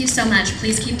 thank you so much.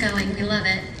 Please keep going. We love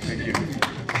it. Thank you.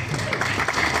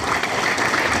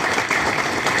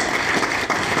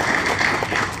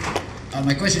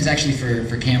 My question is actually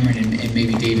for Cameron and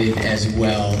maybe David as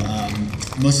well.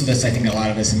 Most of us, I think a lot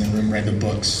of us in the room read the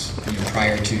books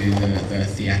prior to the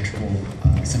theatrical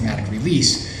cinematic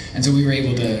release. And so we were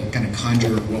able to kind of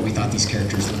conjure what we thought these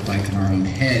characters looked like in our own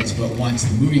heads. But once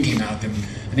the movie came out, then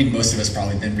I think most of us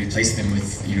probably then replaced them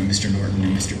with Mr. Norton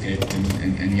and Mr. Pitt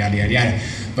and yada, yada, yada.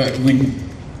 But when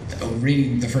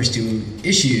reading the first two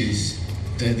issues,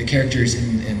 the characters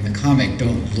in the comic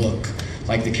don't look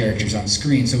like the characters on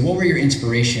screen. So what were your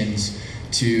inspirations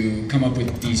to come up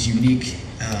with these unique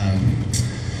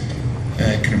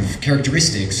kind of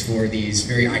characteristics for these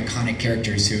very iconic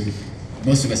characters who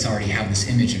most of us already have this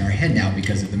image in our head now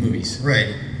because of the movies?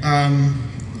 Right.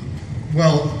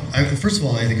 Well, first of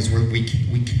all, I think it's where we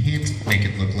can't make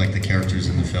it look like the characters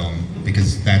in the film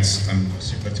because that's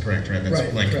correct, right? That's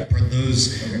right, like correct.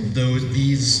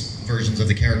 These versions of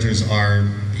the characters are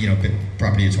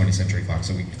property of 20th Century Fox.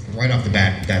 So right off the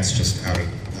bat, that's just out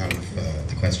of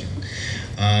the question.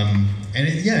 And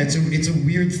it's a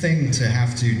weird thing to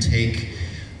have to take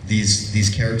these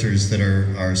characters that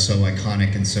are so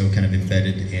iconic and so kind of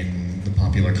embedded in the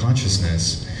popular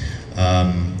consciousness,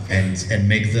 and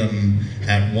make them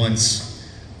at once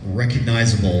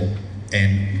recognizable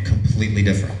and completely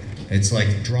different. It's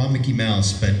like draw Mickey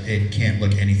Mouse, but it can't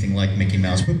look anything like Mickey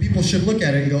Mouse. But people should look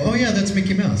at it and go, "Oh yeah, that's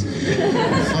Mickey Mouse."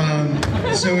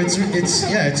 So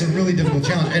it's a really difficult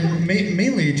challenge, and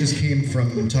mainly it just came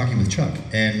from talking with Chuck,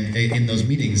 and in those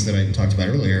meetings that I talked about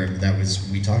earlier,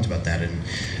 we talked about that, and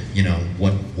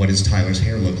what does Tyler's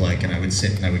hair look like, and I would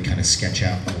sit and I would kind of sketch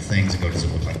out little things and go, does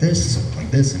it look like this? Does it look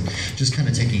like this? And just kind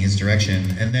of taking his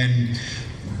direction, and then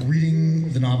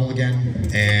reading the novel again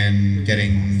and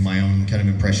getting my own kind of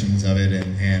impressions of it,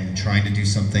 and trying to do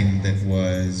something that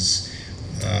was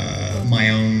my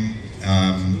own,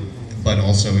 but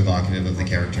also evocative of the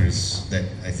characters that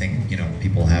I think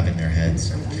people have in their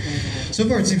heads. And so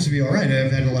far, it seems to be all right.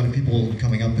 I've had a lot of people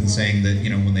coming up and saying that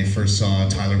when they first saw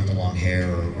Tyler with the long hair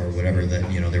or whatever, that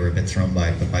they were a bit thrown by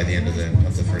it, but by the end of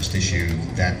the first issue,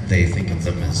 that they think of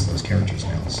them as those characters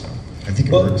now. So I think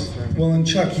it works. Well, and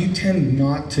Chuck, you tend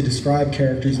not to describe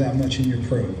characters that much in your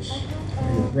prose,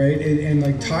 right? And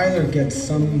like Tyler gets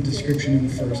some description in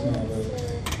the first novel,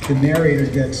 the narrator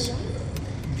gets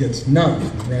none,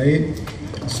 right?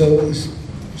 So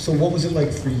what was it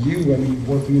like for you? I mean,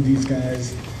 working with these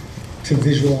guys to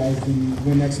visualize them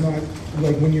when that's not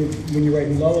like when you're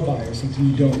writing Lullaby or something,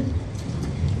 you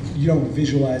don't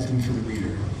visualize them for the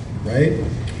reader, right?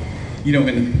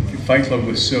 And Fight Club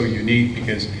was so unique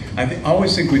because I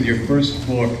always think with your first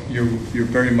book, you're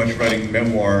very much writing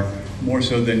memoir more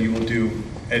so than you will do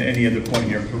at any other point in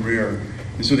your career.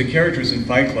 And so the characters in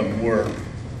Fight Club were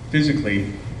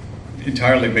physically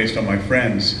entirely based on my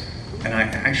friends. And I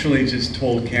actually just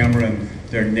told Cameron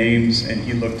their names, and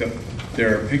he looked up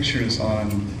their pictures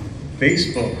on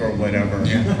Facebook or whatever,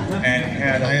 and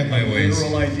had I have my ways.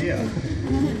 literal idea.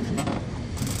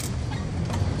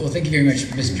 Well, thank you very much,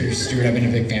 Mr. Stewart. I've been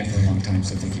a big fan for a long time,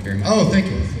 so thank you very much. Oh, thank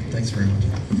you. Thanks very much.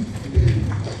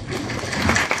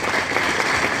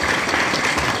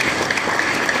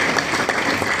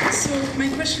 So my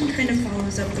question kind of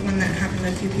follows up the one that happened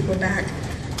a few people back.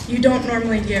 You don't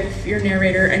normally give your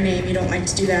narrator a name. You don't like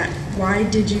to do that. Why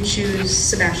did you choose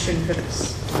Sebastian for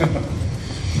this?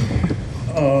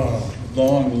 Oh,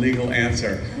 long legal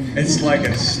answer. It's like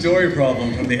a story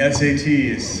problem from the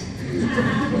SATs.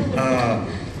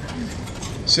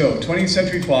 So 20th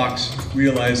Century Fox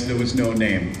realized there was no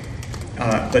name,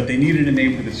 but they needed a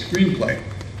name for the screenplay.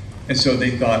 And so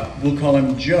they thought, we'll call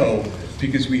him Joe,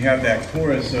 because we have that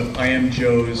chorus of I am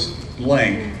Joe's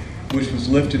blank, which was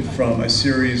lifted from a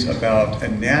series about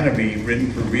anatomy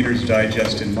written for Reader's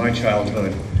Digest in my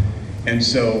childhood. And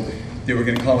so they were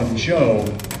going to call him Joe,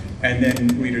 and then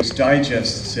Reader's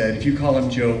Digest said, if you call him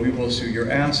Joe, we will sue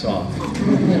your ass off.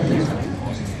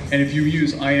 And if you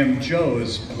use I am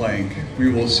Joe's blank, we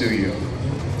will sue you.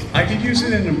 I could use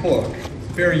it in a book.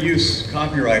 Fair use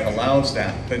copyright allows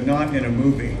that, but not in a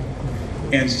movie.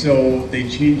 And so they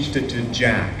changed it to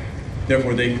Jack.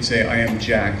 Therefore they could say I am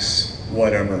Jack's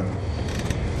whatever.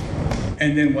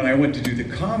 And then when I went to do the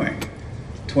comic,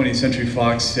 20th Century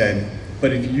Fox said,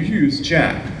 but if you use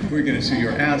Jack, we're going to sue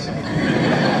your ass off.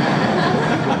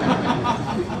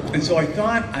 And so I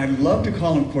thought I'd love to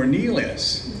call him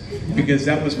Cornelius, because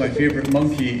that was my favorite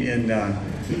monkey in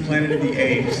Planet of the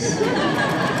Apes.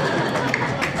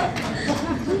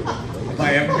 If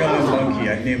I ever got a monkey,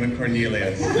 I'd name it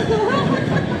Cornelius.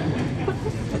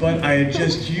 But I had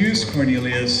just used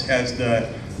Cornelius as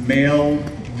the male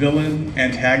villain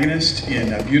antagonist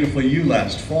in Beautiful You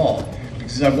last fall,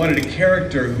 because I wanted a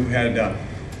character who had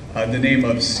the name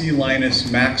of C. Linus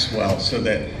Maxwell, so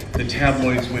that the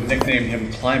tabloids would nickname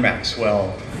him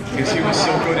Climaxwell, because he was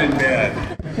so good in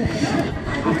bed.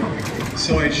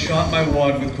 So I shot my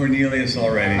wad with Cornelius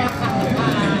already.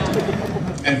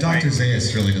 And Dr.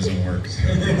 Zaius really doesn't work.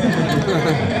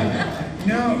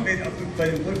 No, but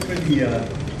for the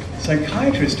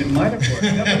psychiatrist, it might have worked.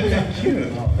 That would have been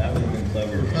cute. Oh, that would have been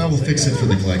clever. We'll fix it for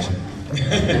the collection.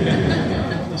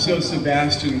 So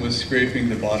Sebastian was scraping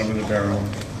the bottom of the barrel.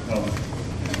 Oh.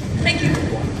 Thank you.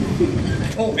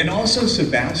 Oh, and also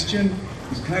Sebastian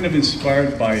was kind of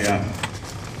inspired by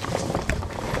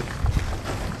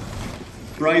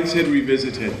Brideshead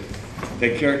Revisited.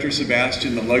 That character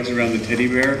Sebastian that lugs around the teddy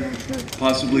bear,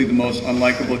 possibly the most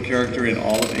unlikable character in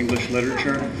all of English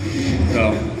literature.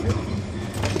 So.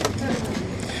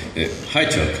 Hi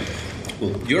Chuck.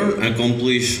 Well, you're an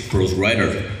accomplished prose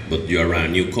writer, but you are a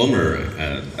newcomer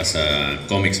as a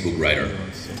comics book writer.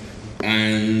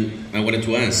 And I wanted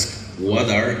to ask, what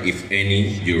are, if any,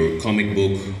 your comic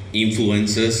book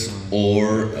influences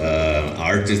or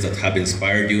artists that have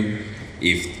inspired you?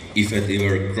 If it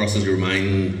ever crosses your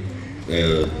mind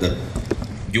that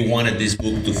you wanted this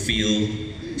book to feel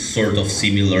sort of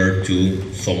similar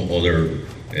to some other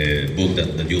book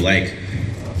that you like.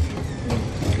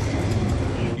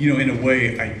 You know, in a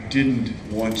way, I didn't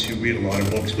want to read a lot of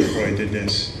books before I did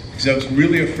this, because I was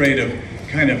really afraid of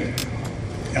kind of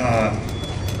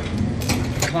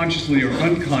consciously or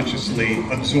unconsciously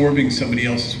absorbing somebody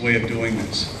else's way of doing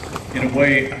this. In a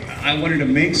way, I wanted to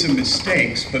make some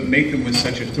mistakes, but make them with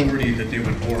such authority that they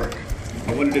would work.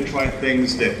 I wanted to try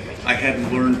things that I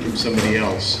hadn't learned from somebody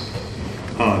else.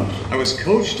 I was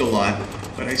coached a lot,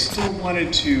 but I still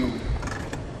wanted to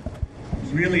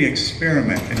really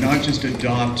experiment and not just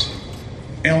adopt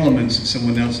elements of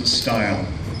someone else's style.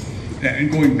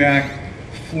 And going back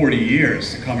 40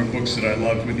 years, the comic books that I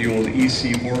loved were the old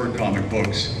EC horror comic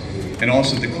books, and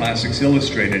also the Classics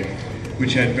Illustrated,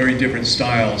 which had very different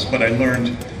styles, but I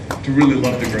learned to really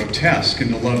love the grotesque and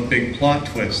to love big plot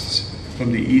twists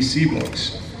from the EC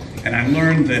books. And I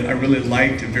learned that I really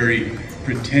liked a very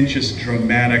pretentious,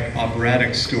 dramatic,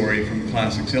 operatic story from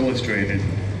Classics Illustrated.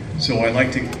 So I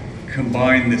like to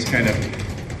combine this kind of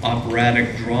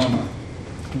operatic drama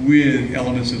with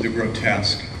elements of the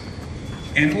grotesque.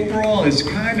 And overall, it's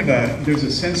kind of there's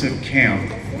a sense of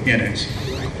camp in it.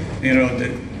 You know,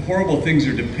 that horrible things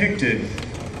are depicted,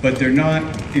 but they're not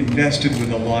invested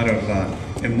with a lot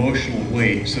of emotional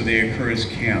weight, so they occur as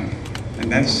camp. And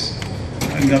that's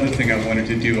another thing I wanted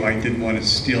to do. I didn't want to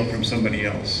steal from somebody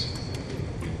else.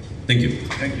 Thank you.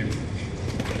 Thank you.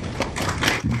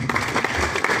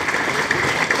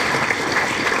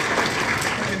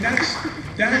 And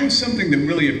that was something that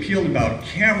really appealed about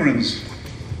Cameron's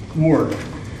work,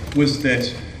 was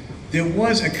that there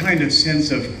was a kind of sense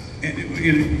of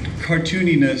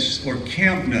cartooniness or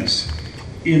campness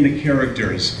in the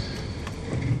characters.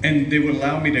 And they would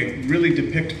allow me to really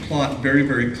depict plot very,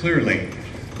 very clearly.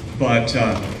 But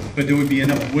there would be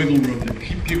enough wiggle room that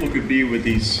people could be with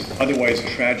these otherwise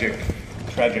tragic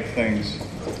things.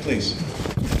 Please.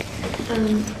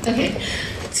 Okay.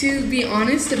 To be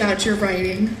honest about your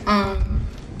writing,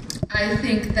 I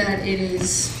think that it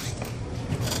is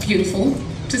beautiful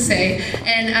to say.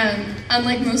 And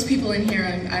unlike most people in here,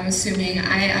 I'm assuming,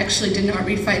 I actually did not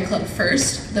read Fight Club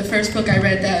first. The first book I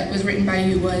read that was written by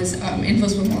you was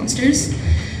Invisible Monsters,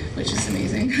 which is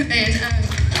amazing. And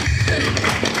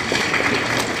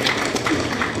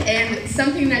And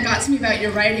something that got to me about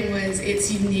your writing was its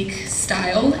unique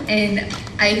style. And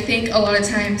I think a lot of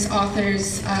times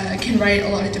authors can write a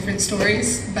lot of different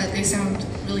stories, but they sound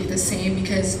really the same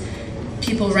because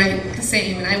people write the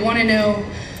same. And I want to know,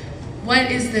 what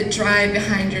is the drive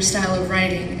behind your style of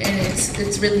writing? And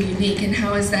it's really unique. And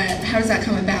how does that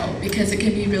come about? Because it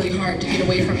can be really hard to get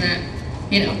away from that,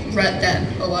 rut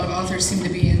that a lot of authors seem to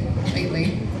be in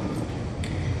lately.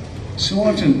 So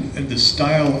often the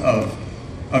style of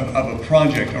a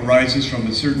project arises from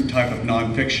a certain type of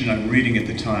nonfiction I'm reading at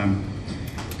the time.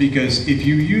 Because if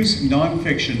you use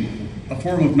nonfiction, a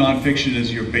form of nonfiction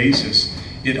as your basis,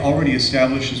 it already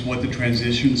establishes what the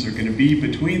transitions are going to be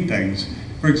between things.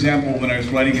 For example, when I was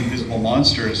writing Invisible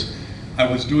Monsters,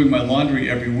 I was doing my laundry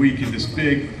every week in this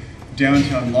big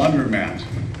downtown laundromat.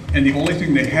 And the only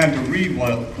thing they had to read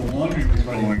while the laundry was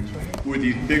running were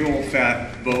these big old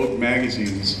fat Vogue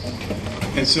magazines.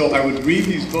 And so I would read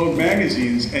these Vogue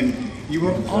magazines, and you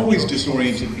were always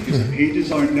disoriented because the pages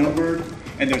aren't numbered,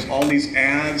 and there's all these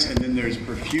ads, and then there's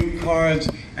perfume cards,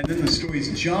 and then the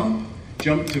stories jump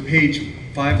to page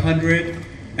 500,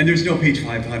 and there's no page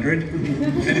 500.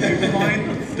 And if you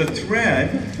find the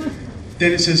thread,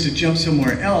 then it says to jump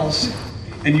somewhere else,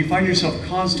 and you find yourself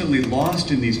constantly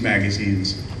lost in these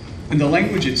magazines. And the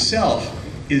language itself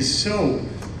is so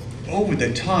over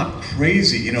the top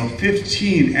crazy,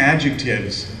 15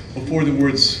 adjectives before the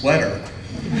word sweater.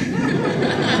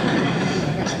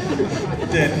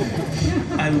 That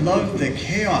I love the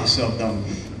chaos of them,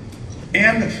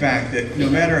 and the fact that no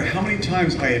matter how many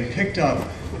times I had picked up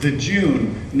the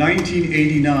June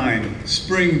 1989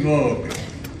 Spring Vogue,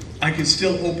 I could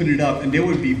still open it up and there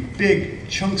would be big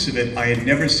chunks of it I had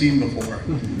never seen before.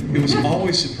 It was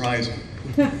always surprising.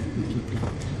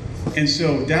 And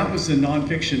so that was the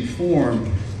nonfiction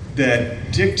form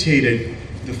that dictated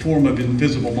the form of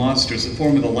Invisible Monsters, the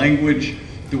form of the language,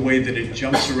 the way that it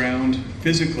jumps around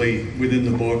physically within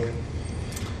the book.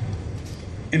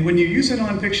 And when you use a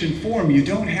nonfiction form, you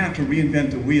don't have to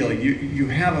reinvent the wheel. You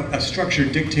have a structure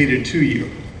dictated to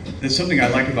you. That's something I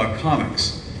like about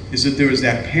comics, is that there is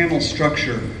that panel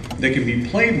structure that can be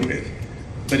played with,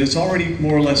 but it's already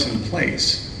more or less in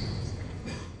place.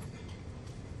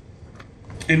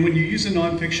 And when you use a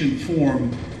nonfiction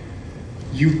form,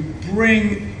 you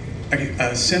bring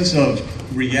a sense of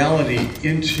reality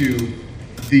into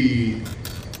the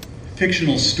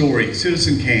fictional story.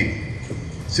 Citizen Kane.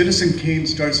 Citizen Kane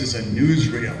starts as a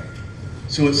newsreel.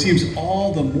 So it seems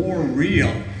all the more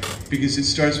real because it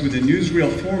starts with a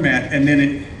newsreel format, and then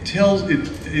it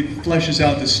fleshes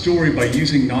out the story by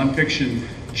using nonfiction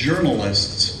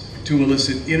journalists to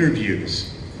elicit interviews.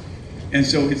 And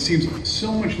so it seems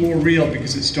so much more real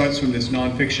because it starts from this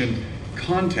nonfiction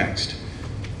context.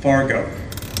 Fargo.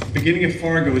 Beginning of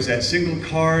Fargo is that single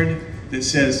card that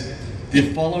says,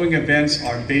 the following events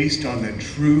are based on the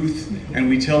truth, and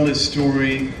we tell this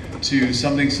story to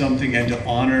something something and to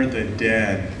honor the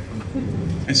dead.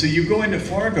 And so you go into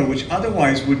Fargo, which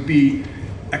otherwise would be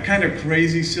a kind of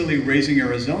crazy, silly Raising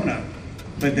Arizona.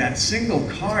 But that single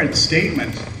card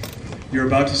statement, you're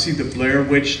about to see the Blair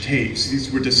Witch tapes.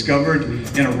 These were discovered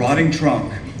in a rotting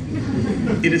trunk.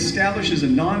 It establishes a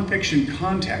nonfiction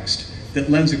context that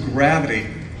lends a gravity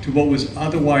to what would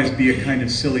otherwise be a kind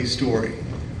of silly story.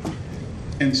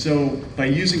 And so by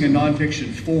using a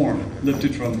nonfiction form,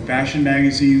 lifted from fashion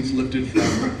magazines, lifted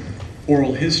from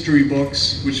oral history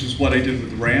books, which is what I did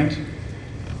with Rant,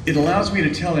 it allows me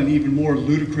to tell an even more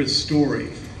ludicrous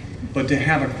story, but to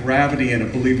have a gravity and a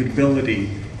believability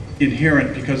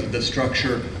inherent because of the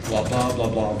structure, blah, blah, blah,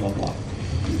 blah, blah, blah.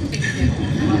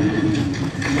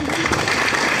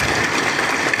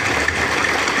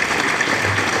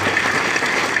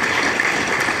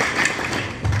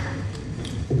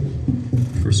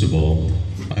 First of all,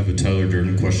 I have a Tyler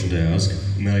Durden question to ask.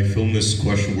 May I film this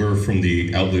question? We're from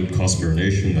the outlet Cosplayer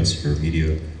Nation, that's your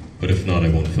media, but if not, I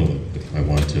won't film it if I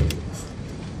want to.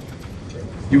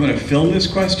 You want to film this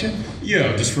question?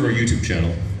 Yeah, just for our YouTube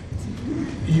channel.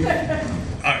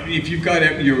 If you've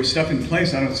got your stuff in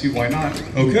place, I don't see why not.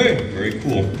 Okay, very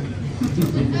cool.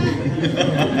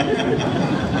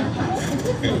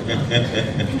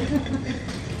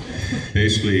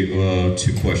 Basically,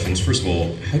 two questions. First of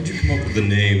all, how did you come up with the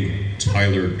name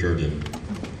Tyler Durden?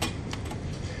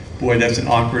 Boy, that's an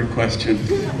awkward question.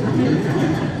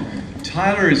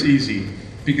 Tyler is easy,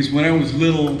 because when I was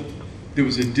little, there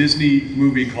was a Disney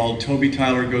movie called Toby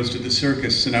Tyler Goes to the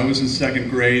Circus, and I was in 2nd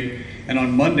grade, and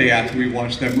on Monday after we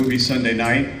watched that movie Sunday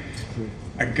night,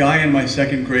 a guy in my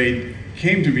 2nd grade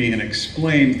came to me and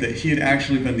explained that he had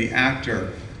actually been the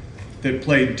actor that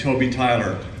played Toby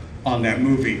Tyler on that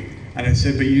movie. And I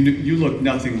said, but you look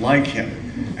nothing like him.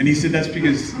 And he said, that's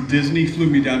because Disney flew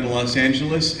me down to Los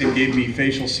Angeles and gave me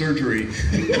facial surgery.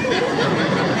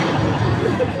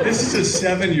 This is a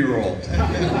 7-year-old.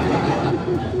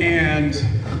 And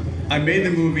I made the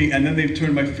movie, and then they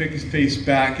turned my face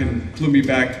back and flew me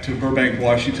back to Burbank,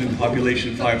 Washington,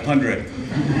 population 500.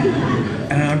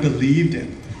 And I believed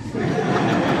him.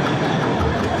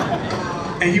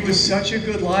 And he was such a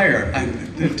good liar.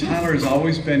 Tyler has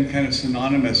always been kind of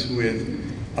synonymous with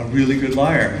a really good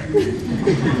liar.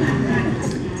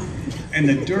 And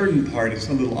the Durden part is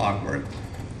a little awkward,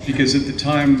 because at the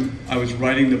time I was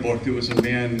writing the book, there was a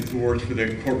man who worked for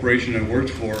the corporation I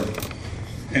worked for,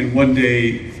 and one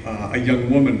day a young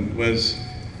woman was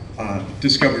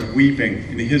discovered weeping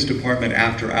in his department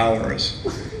after hours.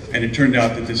 And it turned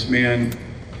out that this man,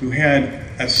 who had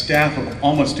a staff of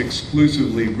almost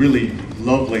exclusively really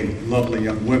lovely, lovely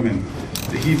young women,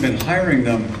 that he'd been hiring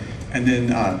them and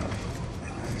then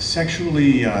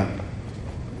sexually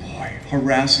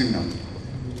harassing them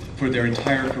for their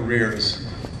entire careers.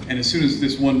 And as soon as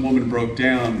this one woman broke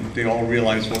down, they all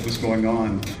realized what was going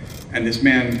on. And this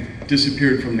man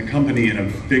disappeared from the company in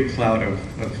a big cloud of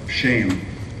shame.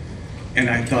 And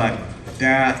I thought,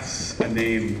 that's a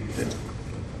name that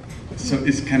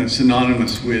is kind of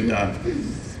synonymous with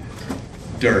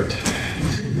dirt.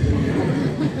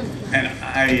 And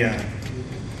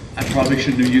I probably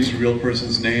shouldn't have used a real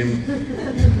person's name,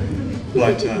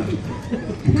 but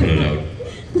cut it out.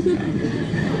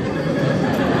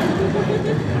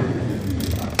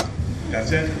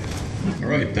 That's it. All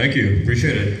right, thank you.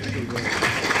 Appreciate it.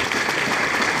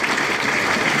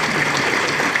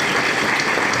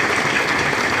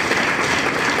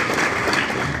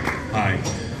 Hi.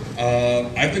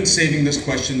 I've been saving this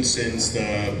question since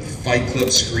the Fight Club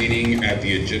screening at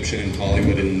the Egyptian in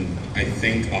Hollywood in, I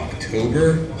think,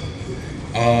 October.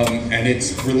 And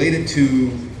it's related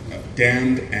to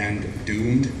Damned and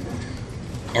Doomed.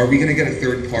 Are we going to get a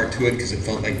third part to it? Because it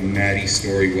felt like Maddie's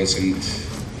story wasn't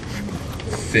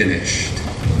finished.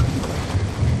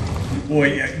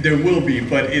 Boy, yeah, there will be,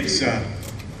 but it's,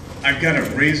 I've got to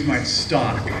raise my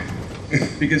stock.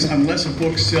 Because unless a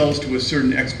book sells to a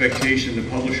certain expectation, the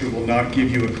publisher will not give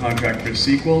you a contract for a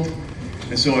sequel.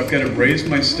 And so I've got to raise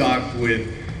my stock with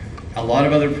a lot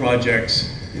of other projects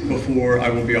before I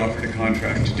will be offered a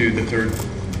contract to do the third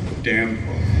Damned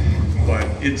book. But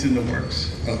it's in the works.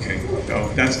 Okay. So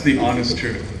that's the honest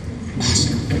truth.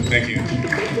 Thank you.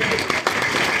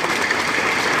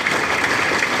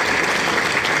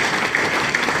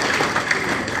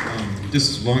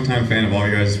 Just a longtime fan of all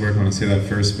your guys' work. I want to say that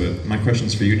first, but my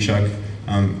question's for you, Chuck.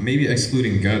 Maybe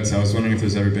excluding Guts, I was wondering if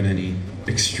there's ever been any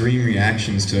extreme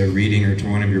reactions to a reading or to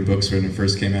one of your books when it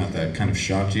first came out that kind of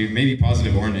shocked you, maybe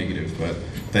positive or negative, but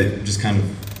that just kind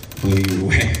of blew you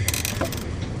away.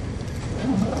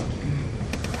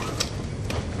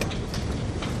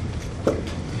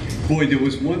 Boy, there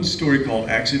was one story called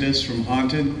Exodus from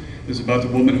Haunted. It was about the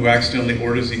woman who accidentally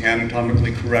orders the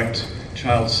anatomically correct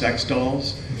child sex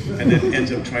dolls and then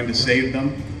ends up trying to save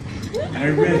them. And I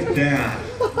read that,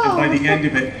 and by the end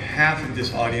of it, half of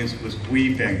this audience was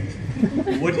weeping.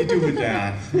 What do you do with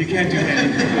that? You can't do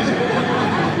anything with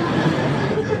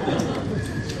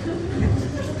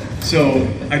it. So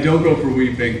I don't go for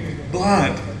weeping,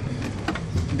 but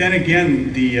then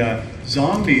again, the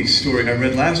zombies story I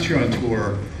read last year on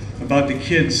tour about the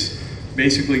kids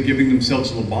basically giving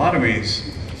themselves lobotomies,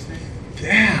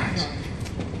 that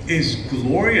is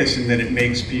glorious in that it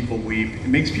makes people weep. It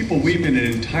makes people weep in an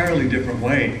entirely different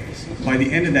way. By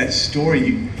the end of that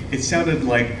story, it sounded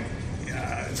like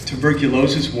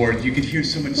tuberculosis ward. You could hear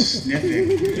someone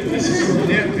sniffing,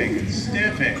 sniffing and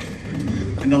sniffing.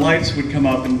 And the lights would come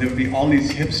up and there would be all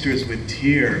these hipsters with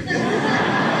tears.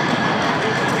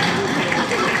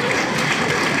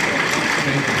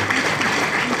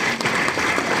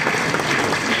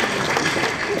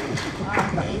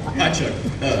 Hi, Chuck.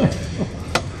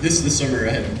 This is the summer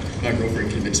my girlfriend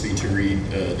convinced me to read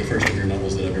the first of your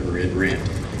novels that I've ever read, Rant.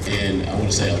 And I want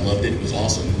to say I loved it. It was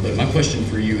awesome. But my question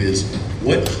for you is,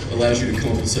 what allows you to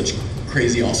come up with such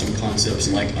crazy, awesome concepts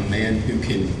like a man who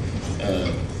can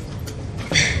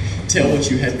tell what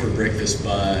you had for breakfast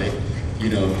by, you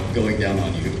know, going down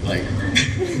on you, like,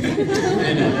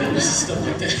 and just stuff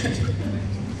like that?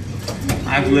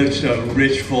 I've lived a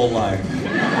rich, full life.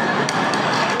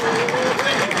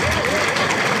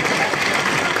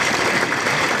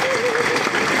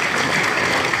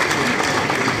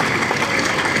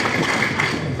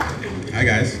 Hi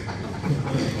guys.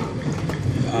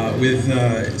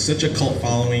 With such a cult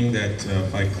following that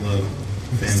Fight Club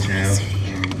fans have,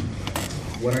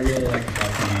 what I really liked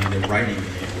about the writing in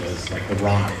it was like the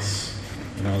rawness.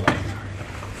 you know, like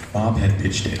Bob had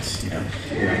pitched it, you know.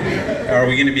 Are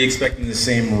we going to be expecting the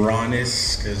same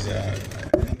rawness? Because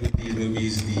with these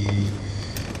movies,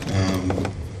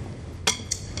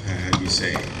 how do you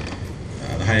say,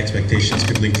 the high expectations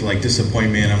could lead to like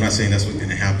disappointment. I'm not saying that's what's going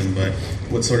to happen, but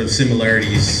what sort of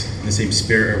similarities in the same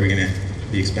spirit are we going to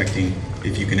be expecting,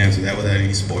 if you can answer that without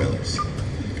any spoilers?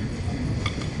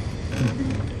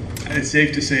 It's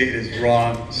safe to say it is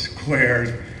raw,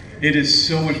 squared. It is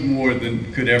so much more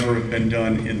than could ever have been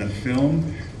done in the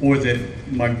film, or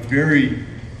that my very,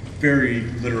 very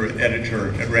literate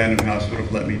editor at Random House would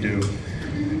have let me do.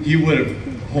 He would have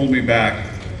pulled me back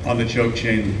on the choke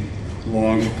chain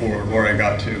long before where I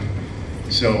got to.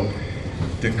 So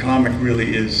the comic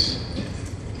really is,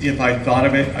 if I thought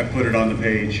of it, I put it on the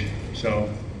page. So,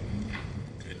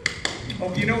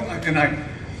 oh, you know, and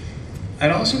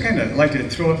I'd also kind of like to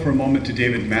throw it for a moment to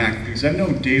David Mack, because I've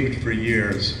known David for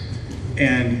years,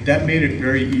 and that made it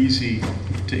very easy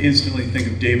to instantly think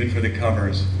of David for the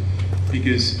covers,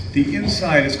 because the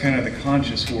inside is kind of the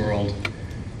conscious world,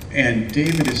 and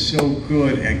David is so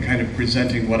good at kind of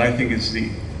presenting what I think is the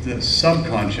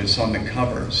subconscious on the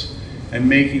covers, and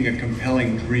making a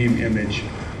compelling dream image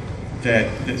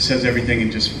that says everything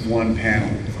in just one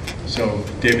panel. So,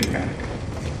 David Mack.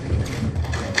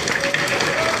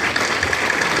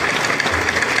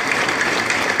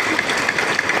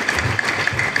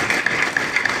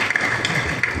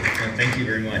 Thank you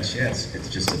very much. Yes, it's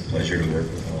just a pleasure to work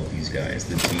with all of these guys.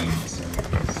 The team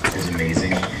is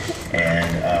amazing,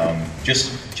 and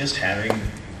just having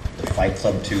the Fight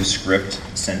Club 2 script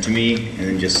sent to me, and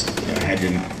then just I had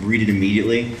to read it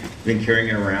immediately. I've been carrying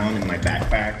it around in my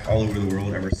backpack all over the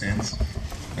world ever since.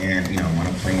 And when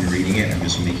I'm playing reading it, I'm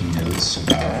just making notes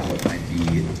about what might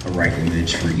be a right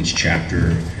image for each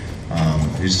chapter.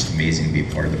 It was just amazing to be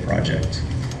a part of the project.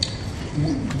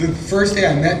 The first day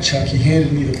I met Chuck, he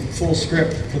handed me the full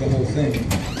script for the whole thing.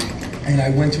 And I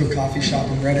went to a coffee shop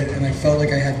and read it, and I felt like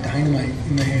I had dynamite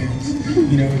in my hands.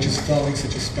 It just felt like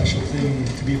such a special thing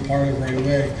to be a part of right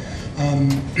away.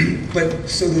 But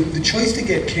so the choice to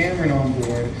get Cameron on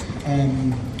board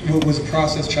was a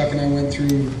process Chuck and I went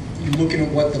through, looking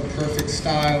at what the perfect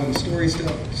style and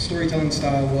storytelling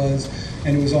style was,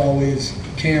 and it was always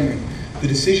Cameron. The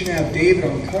decision to have David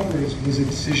on covers was a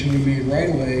decision we made right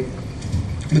away.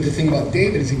 But the thing about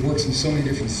David is he works in so many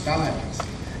different styles.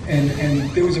 And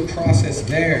there was a process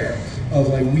there of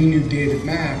like, we knew David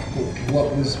Mack,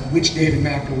 but which David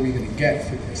Mack were we going to get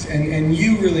for this? And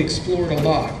you really explored a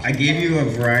lot. I gave you a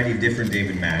variety of different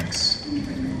David Macks,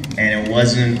 and it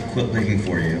wasn't clicking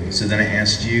for you. So then I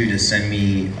asked you to send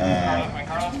me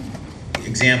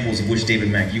examples of which David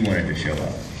Mack you wanted to show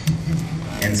up.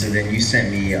 And so then you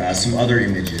sent me some other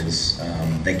images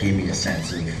that gave me a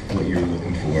sense of what you were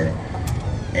looking for.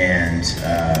 And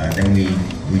then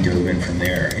we dove in from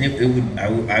there. And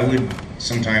I would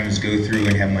sometimes go through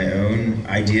and have my own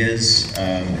ideas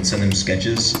and send them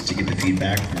sketches to get the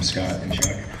feedback from Scott and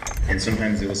Chuck. And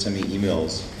sometimes they would send me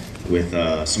emails with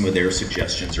some of their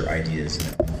suggestions or ideas, and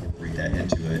I'd incorporate that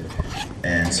into it.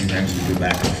 And sometimes we go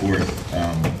back and forth.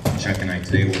 Chuck and I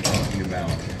today were talking about,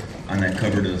 on that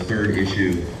cover to the third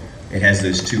issue, it has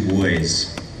those two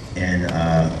boys. And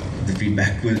the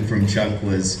feedback from Chuck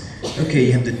was, okay,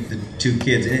 you have the two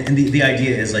kids, and the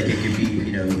idea is like it could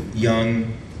be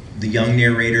the young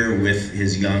narrator with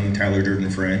his young Tyler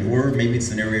Durden friend, or maybe it's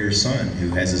the narrator's son who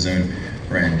has his own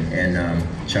friend. And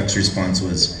Chuck's response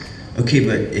was, okay,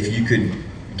 but if you could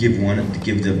give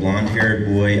the blonde-haired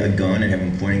boy a gun and have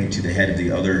him pointing it to the head of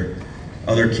the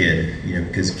other kid,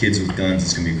 because kids with guns,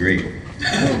 it's gonna be great.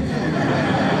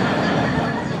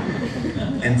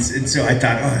 And so I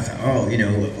thought,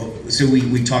 so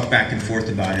we talked back and forth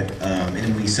about it, and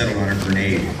then we settled on a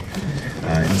grenade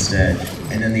instead.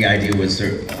 And then the idea was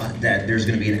that there's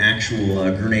going to be an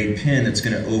actual grenade pin that's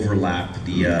going to overlap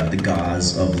the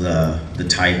gauze of the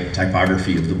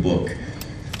typography of the book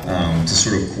to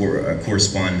sort of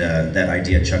correspond to that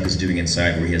idea Chuck is doing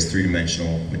inside, where he has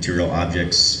three-dimensional material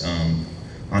objects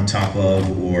on top of,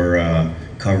 or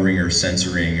covering or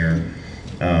censoring, or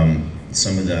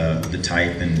some of the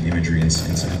type and imagery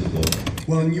inside the book.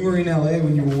 Well, and you were in LA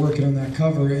when you were working on that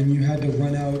cover, and you had to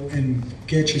run out and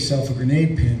get yourself a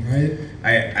grenade pin, right?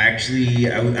 I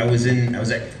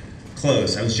was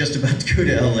close. I was just about to go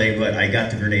to LA, but I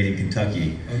got the grenade in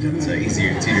Kentucky. Okay. So it's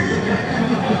easier to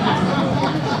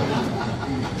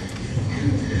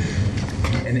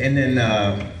and then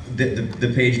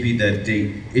the page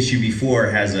the issue before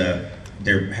has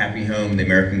their happy home, the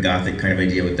American Gothic kind of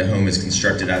idea, with the home is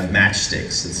constructed out of matchsticks.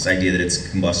 It's this idea that it's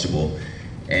combustible.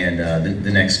 And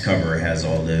the next cover has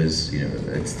all those,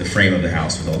 it's the frame of the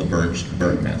house with all the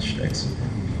burnt matchsticks.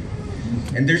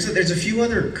 And there's a few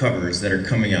other covers that are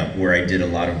coming up where I did a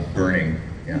lot of burning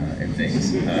and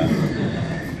things.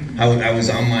 I was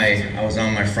on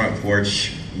my front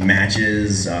porch,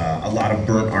 matches, a lot of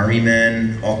burnt army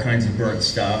men, all kinds of burnt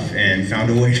stuff, and found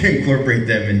a way to incorporate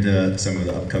them into some of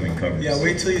the upcoming covers. Yeah,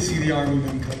 wait till you see the Army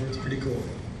Men cover. It's pretty cool.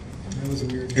 That was a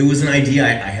weird. It was an idea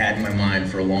I had in my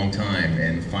mind for a long time,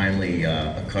 and finally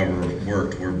a cover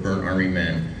worked where burnt army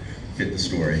men fit the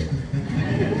story.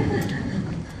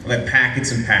 I had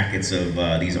packets and packets of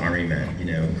these army men, you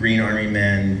know, green army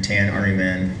men, tan army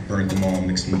men, burnt them all,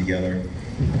 mixed them together.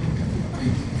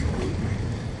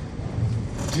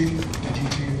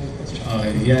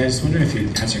 Yeah, I was wondering if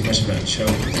you'd answer a question about Choke,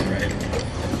 is that right?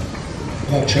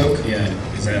 About Choke? Yeah,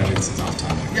 is that it's off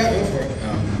topic? Yeah, go for it.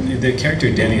 The character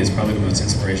Denny is probably the most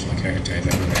inspirational character I've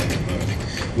ever read in a book.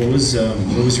 What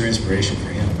was your inspiration for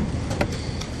him?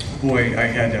 Boy, I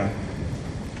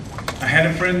had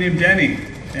a friend named Denny,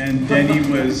 and Denny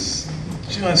was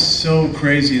just so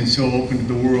crazy and so open to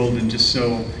the world and just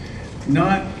so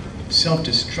not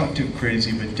self-destructive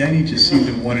crazy, but Denny just seemed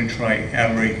to want to try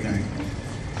everything.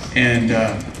 And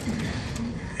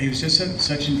he was just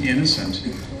such an innocent,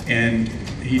 and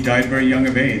he died very young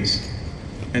of AIDS.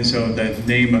 And so the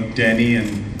name of Denny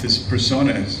and this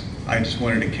persona is, I just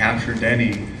wanted to capture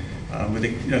Denny with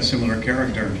a similar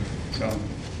character. So,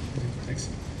 thanks.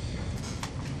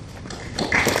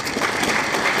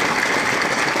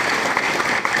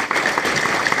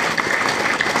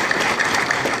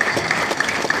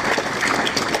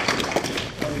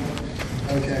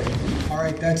 Okay. All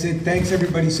right, that's it. Thanks,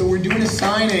 everybody. So we're doing a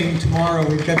signing tomorrow.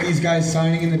 We've got these guys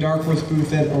signing in the Dark Horse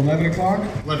booth at 11 o'clock?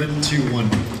 11 to 1.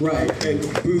 Right.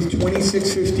 At booth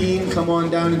 2615. Come on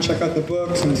down and check out the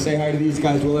books and say hi to these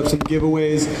guys. We'll have some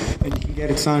giveaways, and you can get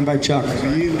it signed by Chuck.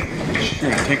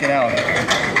 Sure, take it out.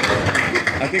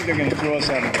 I think they're going to throw us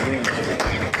out of the room.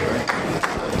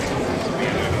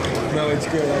 No, it's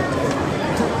good.